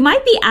fair, you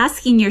might be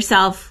asking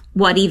yourself,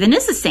 what even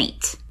is a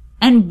saint?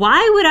 And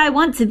why would I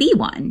want to be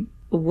one?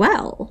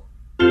 Well,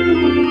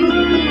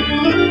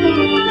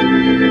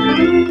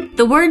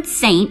 The word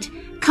saint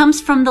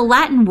comes from the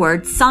Latin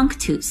word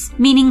sanctus,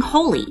 meaning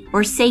holy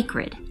or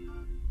sacred.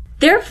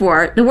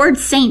 therefore, the word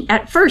saint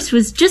at first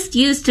was just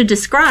used to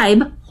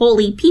describe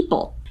holy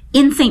people.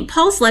 In St.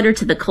 Paul's letter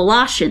to the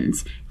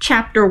Colossians,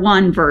 chapter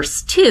 1,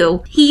 verse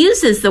 2, he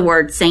uses the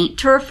word saint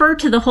to refer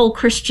to the whole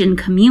Christian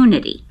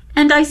community.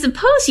 And I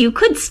suppose you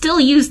could still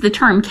use the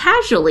term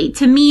casually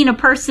to mean a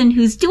person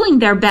who's doing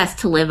their best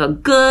to live a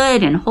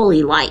good and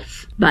holy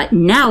life. But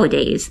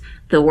nowadays,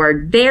 the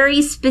word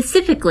very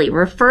specifically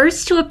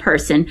refers to a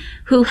person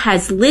who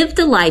has lived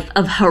a life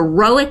of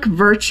heroic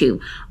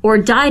virtue or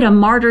died a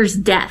martyr's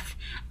death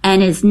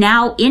and is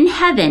now in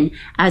heaven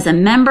as a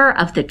member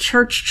of the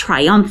Church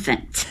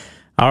Triumphant.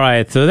 All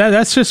right, so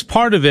that's just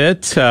part of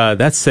it.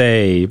 That's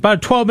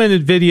about a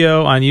 12-minute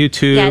video on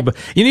YouTube.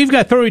 Yeah. You've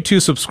got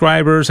 32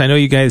 subscribers. I know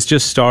you guys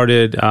just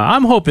started.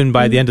 I'm hoping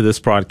by the end of this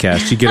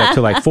broadcast you get up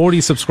to like 40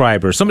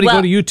 subscribers. Somebody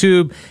go to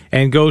YouTube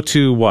and go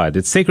to what?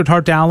 It's Sacred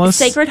Heart Dallas?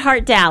 Sacred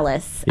Heart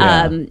Dallas.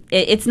 Yeah.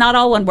 It's not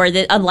all one word.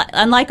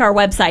 Unlike our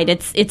website,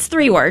 it's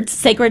 3 words,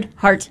 Sacred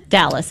Heart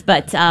Dallas.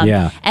 But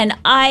and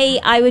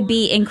I would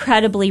be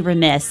incredibly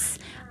remiss.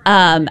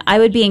 There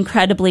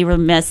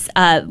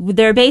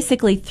are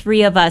basically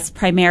 3 of us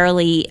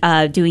primarily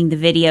doing the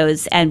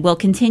videos, and we'll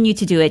continue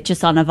to do it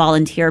just on a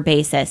volunteer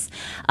basis.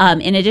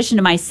 In addition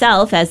to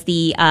myself as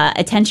the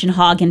attention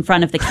hog in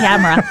front of the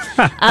camera.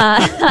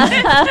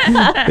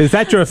 Is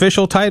that your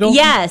official title?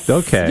 Yes.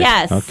 Okay.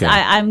 Yes. Okay.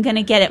 I'm going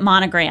to get it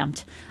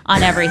monogrammed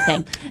on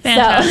everything.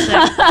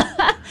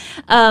 Fantastic.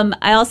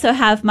 I also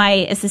have my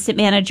assistant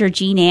manager,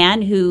 Jean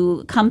Ann,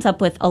 who comes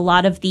up with a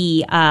lot of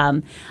the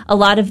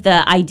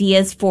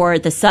ideas for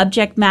the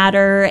subject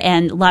matter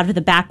and a lot of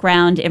the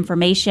background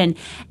information.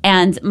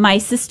 And my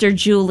sister,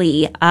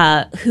 Julie,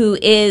 who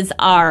is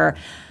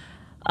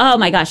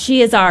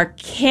she is our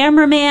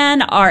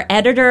cameraman, our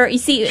editor. You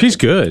see, she's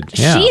good.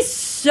 Yeah.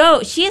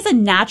 She has a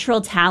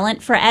natural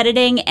talent for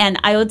editing, and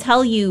I will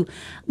tell you,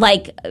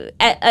 like,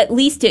 at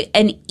least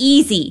an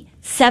easy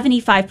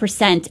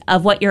 75%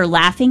 of what you're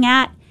laughing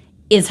at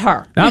is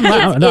her. I'm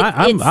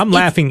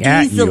laughing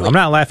at you. I'm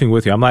not laughing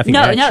with you. I'm laughing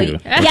at you.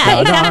 Yeah,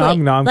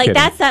 exactly. I'm like kidding.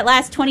 that's that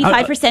last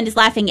 25% is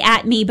laughing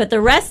at me, but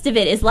the rest of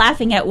it is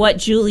laughing at what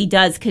Julie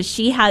does because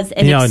she has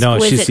an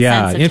exquisite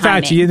sense of In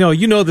fact, timing.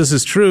 you know this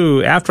is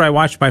true. After I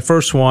watched my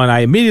first one,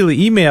 I immediately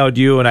emailed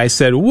you and I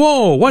said,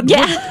 "Whoa,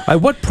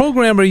 what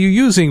program are you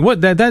using?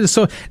 What that is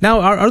so."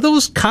 Now, are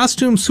those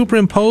costumes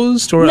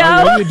superimposed, or no.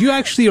 are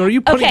you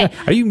putting?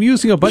 Are you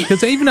using a button?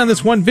 Because even on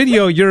this one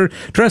video, you're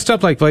dressed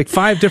up like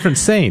 5 different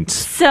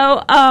saints.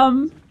 So,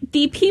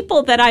 the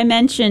people that I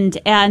mentioned,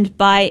 and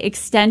by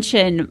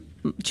extension,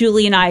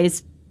 Julie and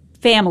I's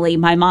family,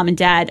 my mom and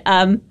dad,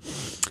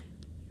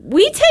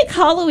 we take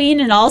Halloween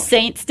and All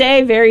Saints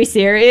Day very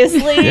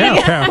seriously.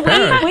 Yeah,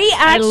 we actually,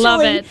 I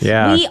love it.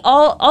 Yeah. We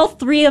all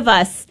 3 of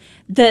us,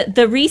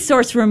 the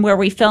resource room where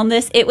we filmed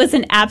this, it was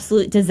an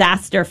absolute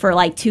disaster for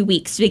like 2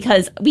 weeks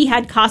because we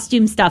had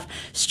costume stuff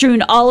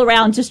strewn all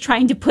around just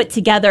trying to put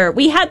together.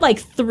 We had like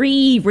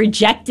 3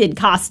 rejected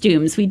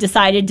costumes. We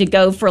decided to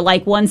go for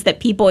like ones that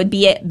people would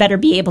better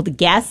be able to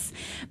guess.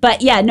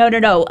 But yeah, no.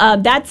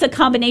 That's a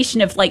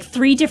combination of like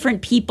 3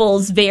 different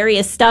people's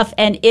various stuff,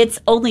 and it's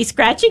only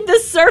scratching the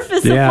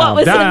surface of what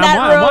was in that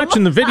room. I'm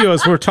watching the video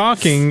as we're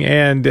talking,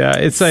 and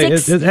it's like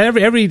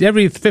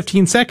every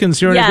 15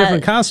 seconds you're in a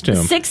different costume.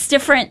 6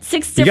 different.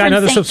 You got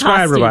another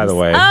subscriber, costumes. by the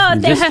way. Oh,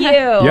 thank you.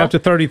 You're up to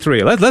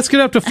 33. Let's get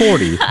up to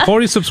 40.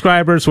 40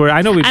 subscribers. Where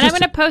I know we. And I'm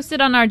going to post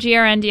it on our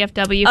GRN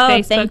DFW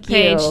Facebook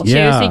page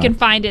too, so you can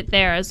find it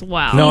there as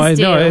well. No,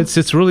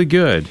 it's really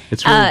good.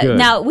 It's really good.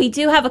 Now we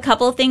do have a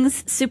couple of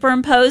things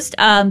superimposed.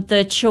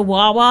 The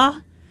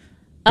Chihuahua.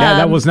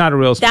 That was not a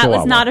real Chihuahua. That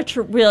was not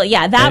a real.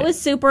 Yeah, that was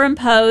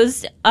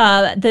superimposed.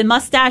 The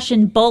mustache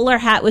and bowler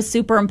hat was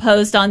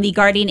superimposed on the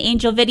Guardian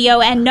Angel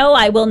video. And no,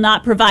 I will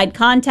not provide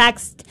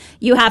context.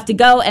 You have to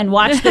go and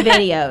watch the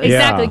video.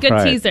 Exactly.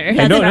 Good teaser.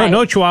 And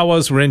no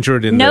Chihuahuas were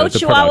injured in the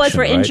Chihuahuas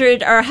were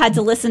injured or had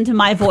to listen to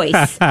my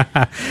voice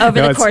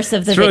over the course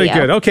of the video. It's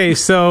really good. Okay,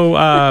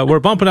 so we're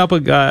bumping up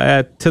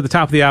to the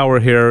top of the hour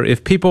here.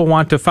 If people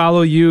want to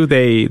follow you,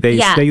 they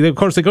of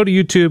course they go to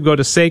YouTube, go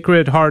to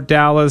Sacred Heart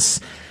Dallas.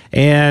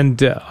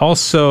 And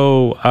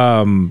also,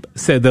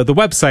 the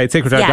website, Sacred Heart